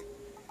anything.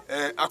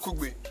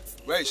 Akugbe,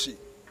 where is she?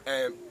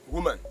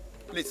 Woman,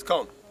 please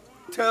come.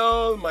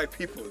 Tell my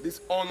people,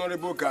 this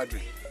honorable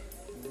gathering,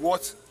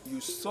 what you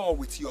saw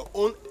with your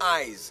own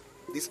eyes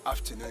this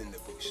afternoon in the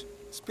bush.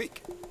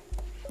 Speak.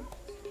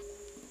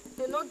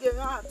 You know, give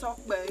her a talk,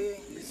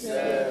 baby.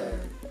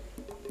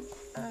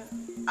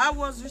 I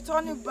was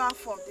returning back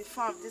from the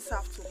farm this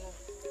afternoon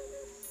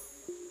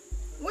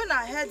when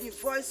I heard the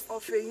voice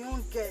of a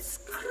young girl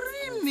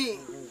screaming.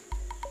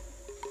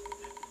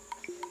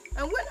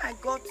 And when I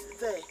got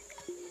there,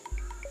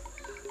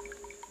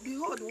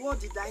 behold, what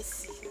did I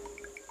see?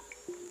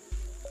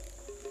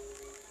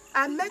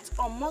 I met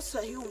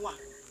Omosehi Uwa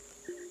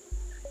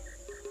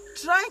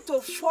trying to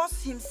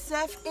force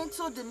himself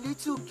into the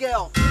little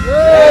girl.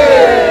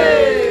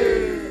 Hey!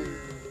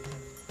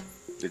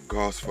 The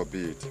gods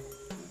forbid.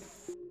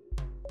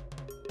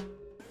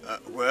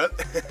 Well,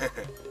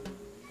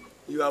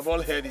 you have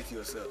all heard it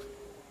yourself.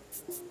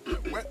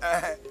 Well,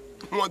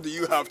 what do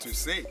you have to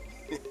say?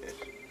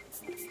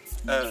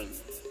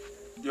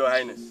 Your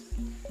Highness,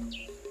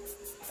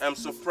 I'm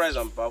surprised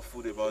and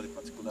baffled about the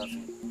particular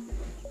thing.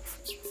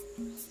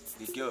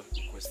 The girl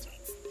in question.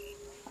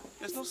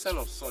 There's no sign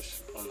of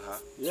such on her.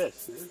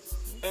 Yes.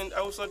 And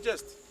I would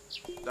suggest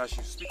that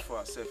she speak for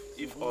herself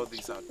if all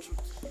these are true.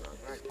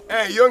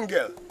 Hey, young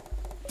girl,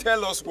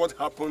 tell us what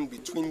happened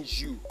between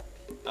you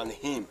and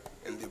him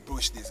in the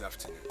bush this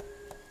afternoon.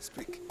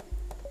 Speak.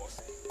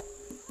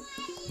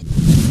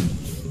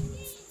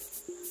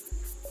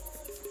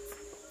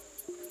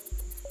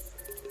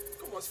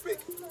 Come on, speak.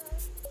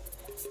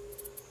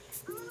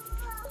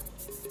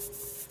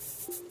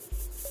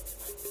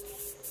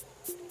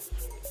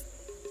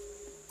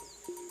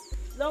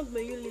 Long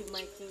may you live,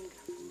 my king.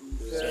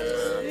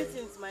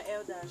 Greetings, my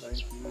elders.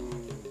 Thank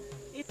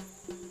you.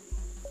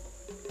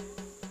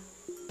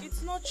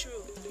 It's not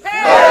true.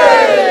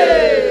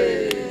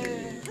 Hey!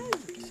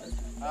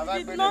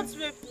 You did not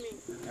rape me.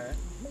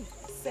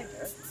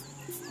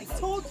 I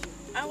told you.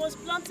 I was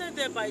planted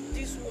there by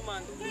this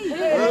woman.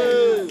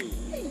 Hey!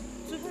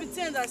 To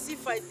pretend as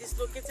if I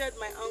dislocated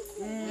my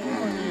ankle.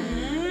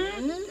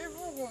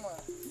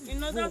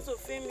 In order to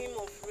fame him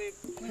of rape.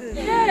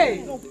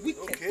 Hey! No,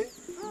 wicked. Okay.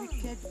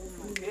 Wicked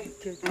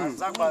woman.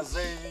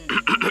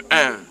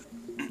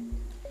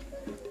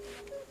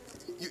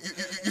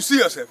 You see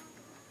yourself?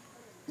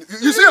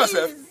 You see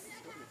yourself?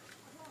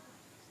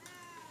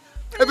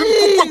 Hey,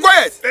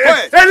 quiet!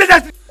 Hey, let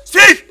us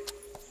speak!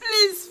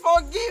 Please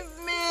forgive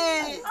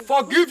me.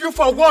 Forgive you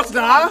for what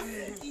now?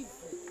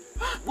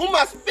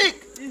 Woman,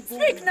 speak!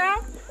 Speak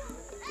now.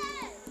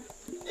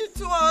 It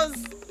was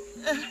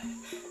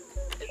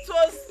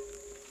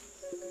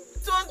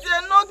the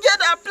Enoge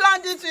that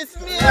planned it with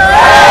me.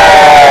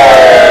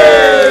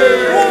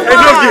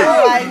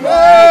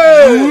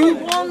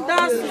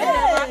 Wonders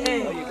never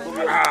end.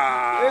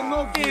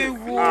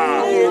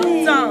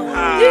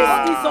 This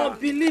is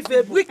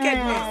unbelievable.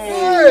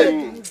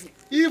 Wickedness.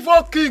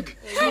 Evil king.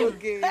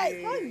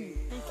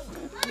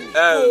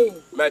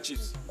 My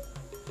chiefs,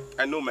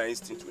 I know my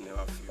instinct will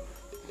never fail.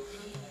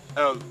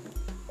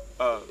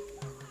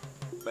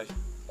 But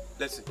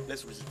let's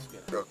reason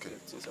together. Okay.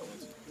 Since I want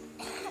to.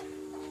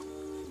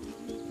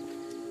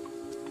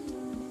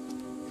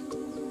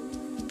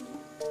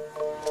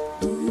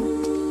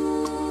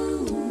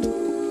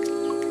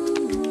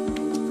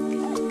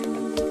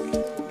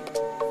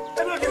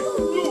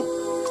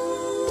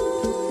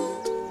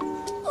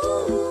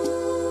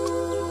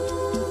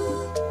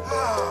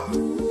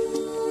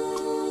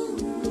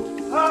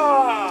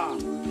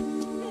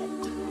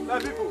 My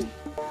people.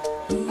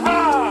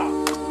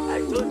 I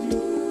told you.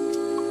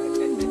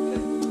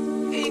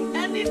 In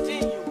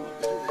anything you would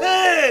do.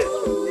 Hey!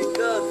 The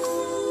gods.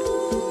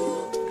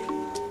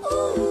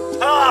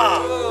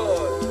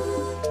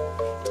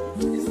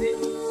 You see,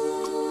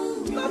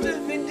 you have been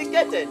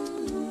vindicated.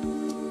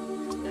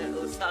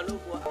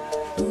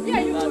 Yeah,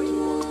 you would.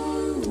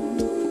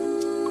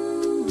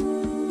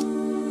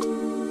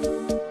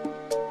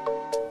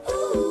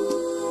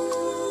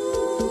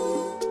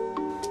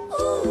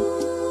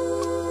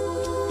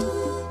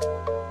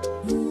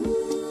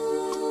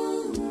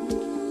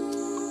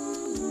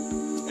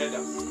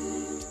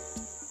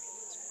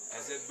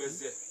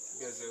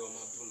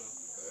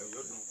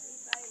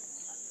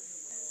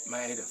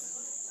 My elders,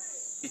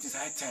 it is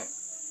high time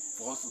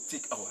for us to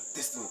take our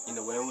destiny in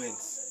our own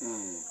hands.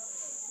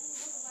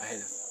 My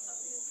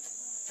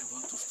Highness, I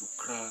want us to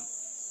crown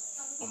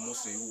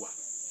Omosehi Uwa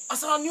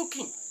as our new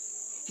king.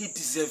 He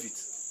deserves it.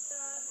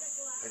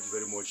 Thank you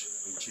very much,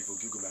 Chief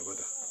Ogigo, my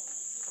brother.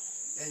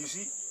 And you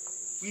see,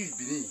 we in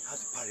Benin has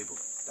a parable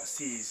that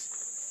says,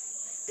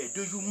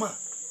 Edo Yuma,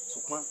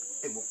 Sokwa,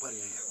 Emokpari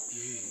Ayako.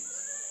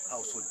 I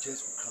will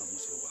suggest we crown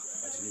Omosehi Uwa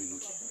as the new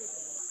Inoki.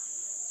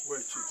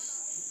 Well, Chief,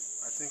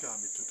 I think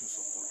I'm in total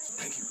support.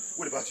 Thank you.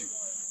 What about you?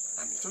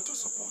 I'm in total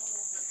support.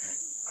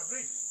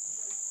 Agreed.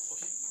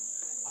 Okay.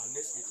 Our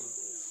next meeting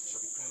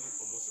shall be crowning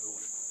Omosehi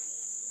Uwa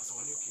as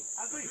our new king.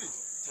 Agreed.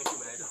 Thank you,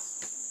 my elders.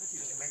 Thank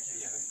you. Thank you.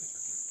 Yeah, thank you.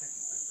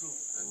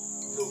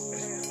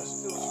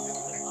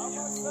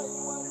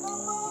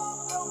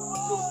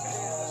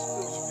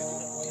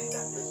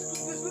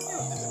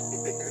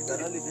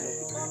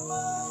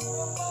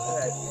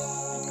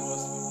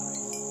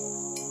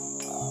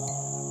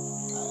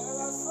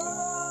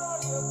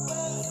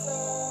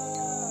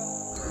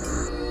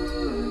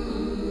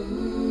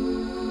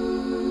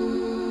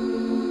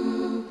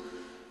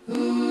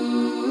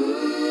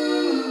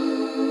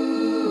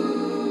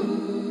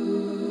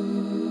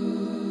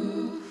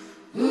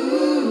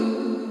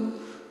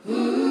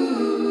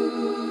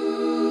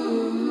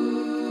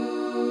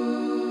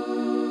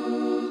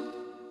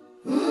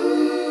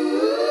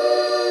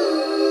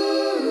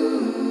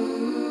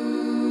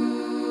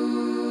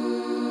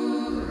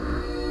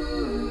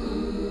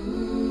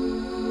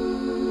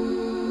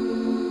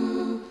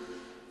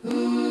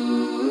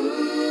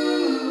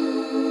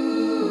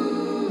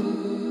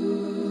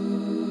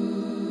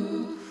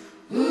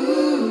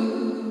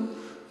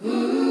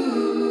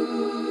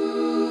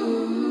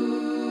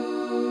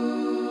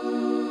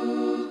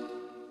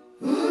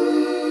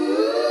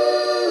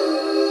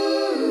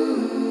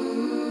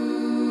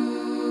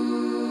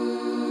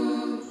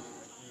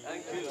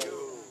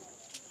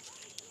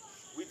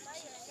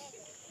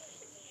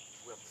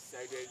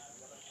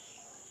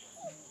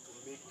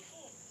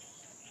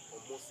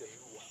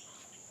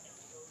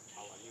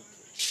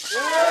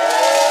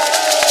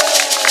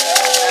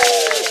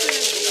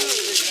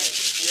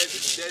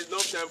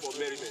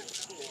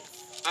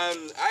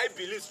 And I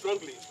believe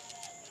strongly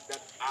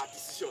that our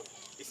decision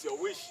is your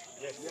wish.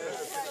 Yes.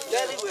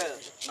 Very well.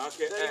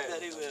 Okay.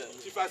 Very well.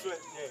 Chief Aswe,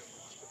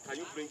 can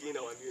you bring in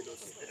our new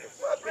notes?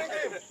 Bring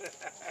him.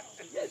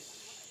 Yes.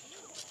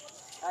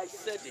 I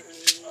said it.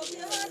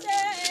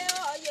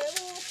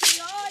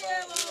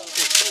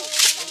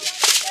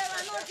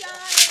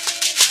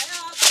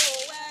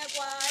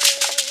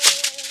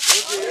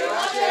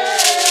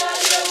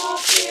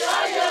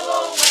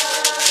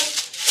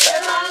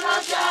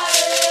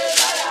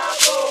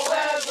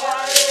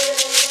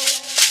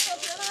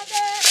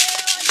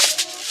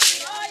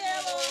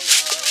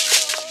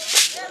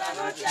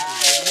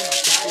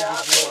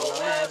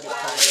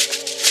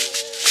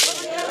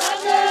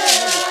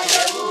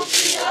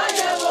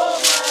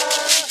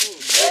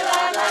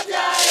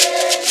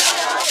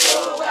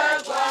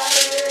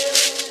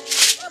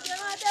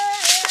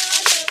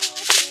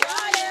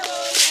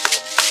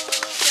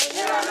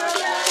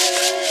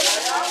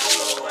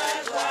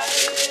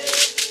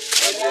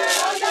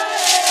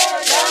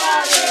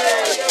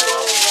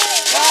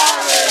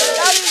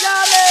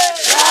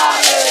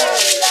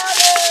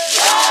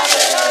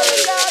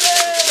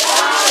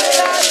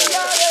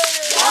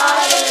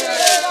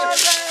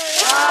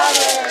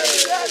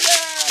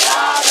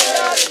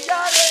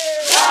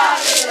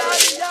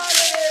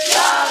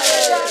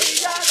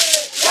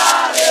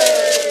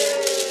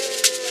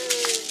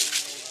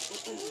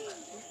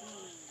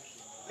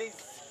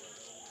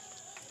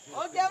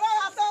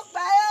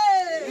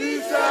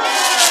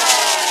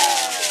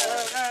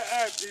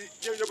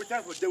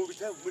 There will be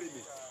time for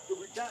merriment. There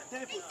will be time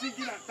for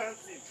singing and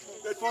dancing.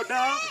 But for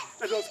now,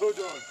 let us hold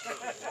on.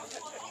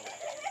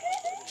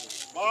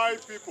 My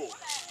people,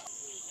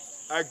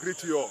 I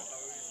greet you all.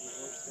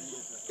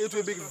 It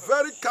will be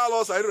very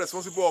callous and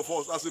irresponsible of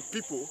us as a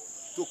people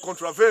to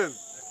contravene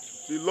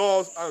the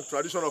laws and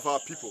tradition of our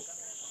people,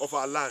 of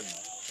our land.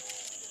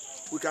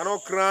 We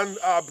cannot crown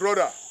our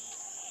brother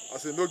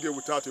as a no-gay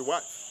without a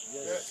wife.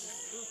 Yes.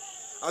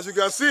 As you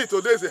can see,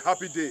 today is a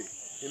happy day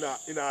in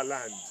our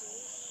land.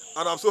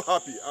 And I'm so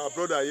happy our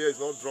brother here is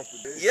not drunk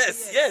today.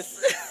 Yes.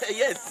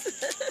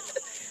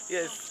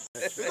 Yes.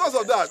 Because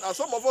of that, and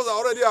some of us are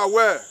already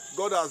aware,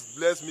 God has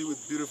blessed me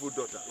with beautiful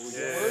daughter.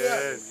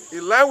 Yes.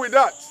 In line with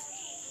that,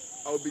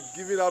 I will be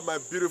giving out my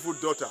beautiful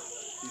daughter,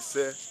 he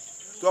said,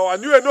 to our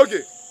new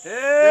Enoge.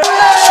 Hey.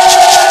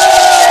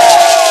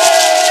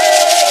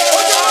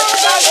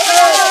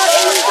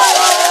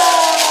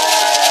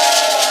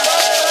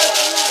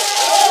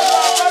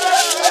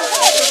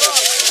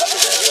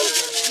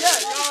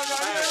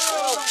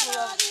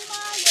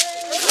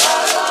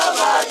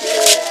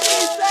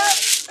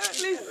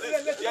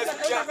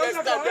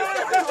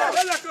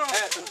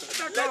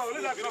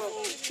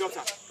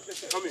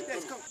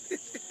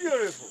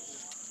 Beautiful.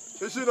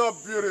 Is she not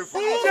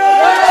beautiful?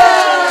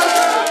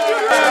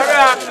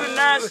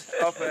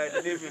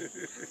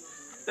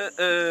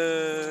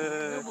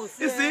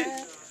 You see,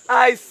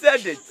 I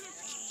said it.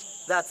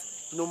 that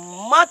no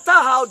matter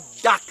how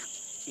dark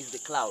is the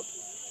cloud,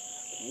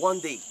 one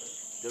day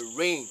the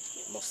rain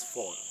must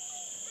fall.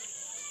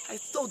 I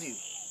told you,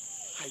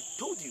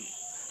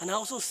 and I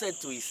also said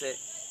to Ise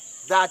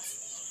that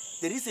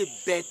there is a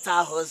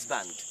better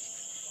husband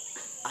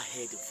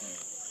ahead of you.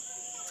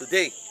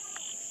 Today,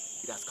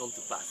 it has come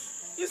to pass.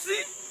 You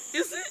see,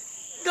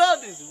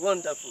 God is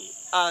wonderful.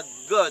 Our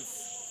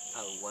gods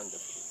are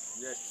wonderful.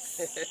 Yes.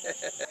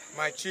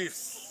 My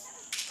chiefs,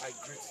 I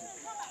greet you.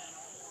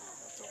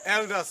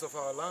 Elders of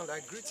our land, I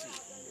greet you.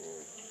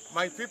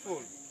 My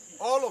people,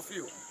 all of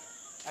you,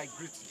 I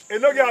greet you.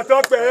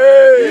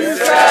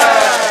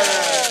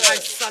 I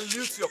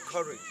salute your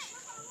courage.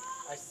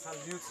 I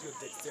salute your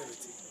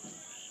dexterity.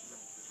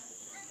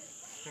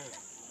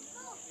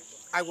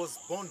 I was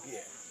born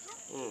here.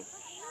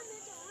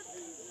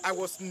 I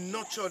was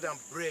nurtured and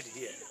bred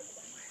here.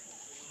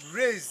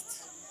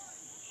 Raised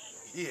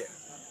here.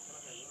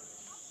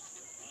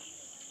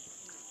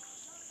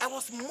 I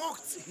was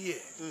mocked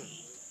here.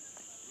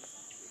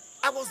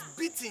 I was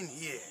beaten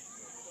here.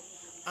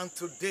 And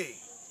today,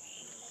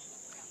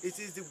 it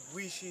is the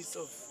wishes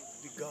of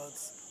the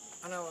gods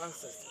and our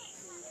ancestors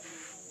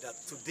that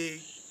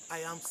today I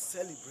am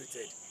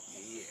celebrated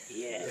here.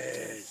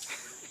 Yes.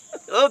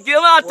 Okay,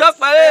 man, talk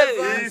my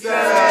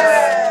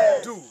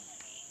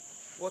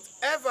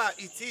whatever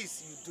it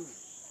is you do,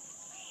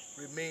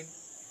 remain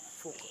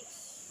focused.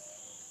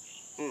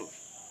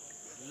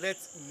 Let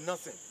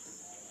nothing,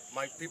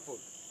 my people,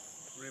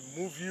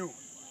 remove you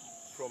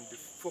from the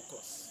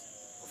focus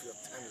of your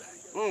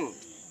timeline.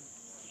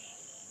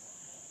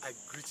 I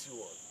greet you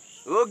all.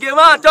 Okay,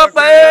 man, talk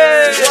my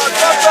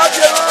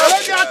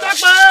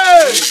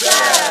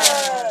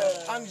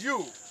And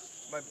you,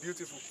 my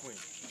beautiful queen,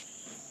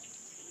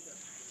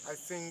 I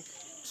think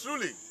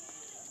truly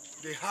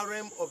the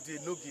harem of the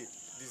Enogi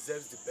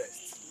deserves the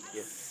best.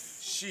 Yes.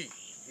 She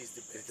is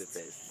the best.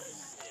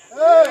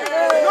 Hey!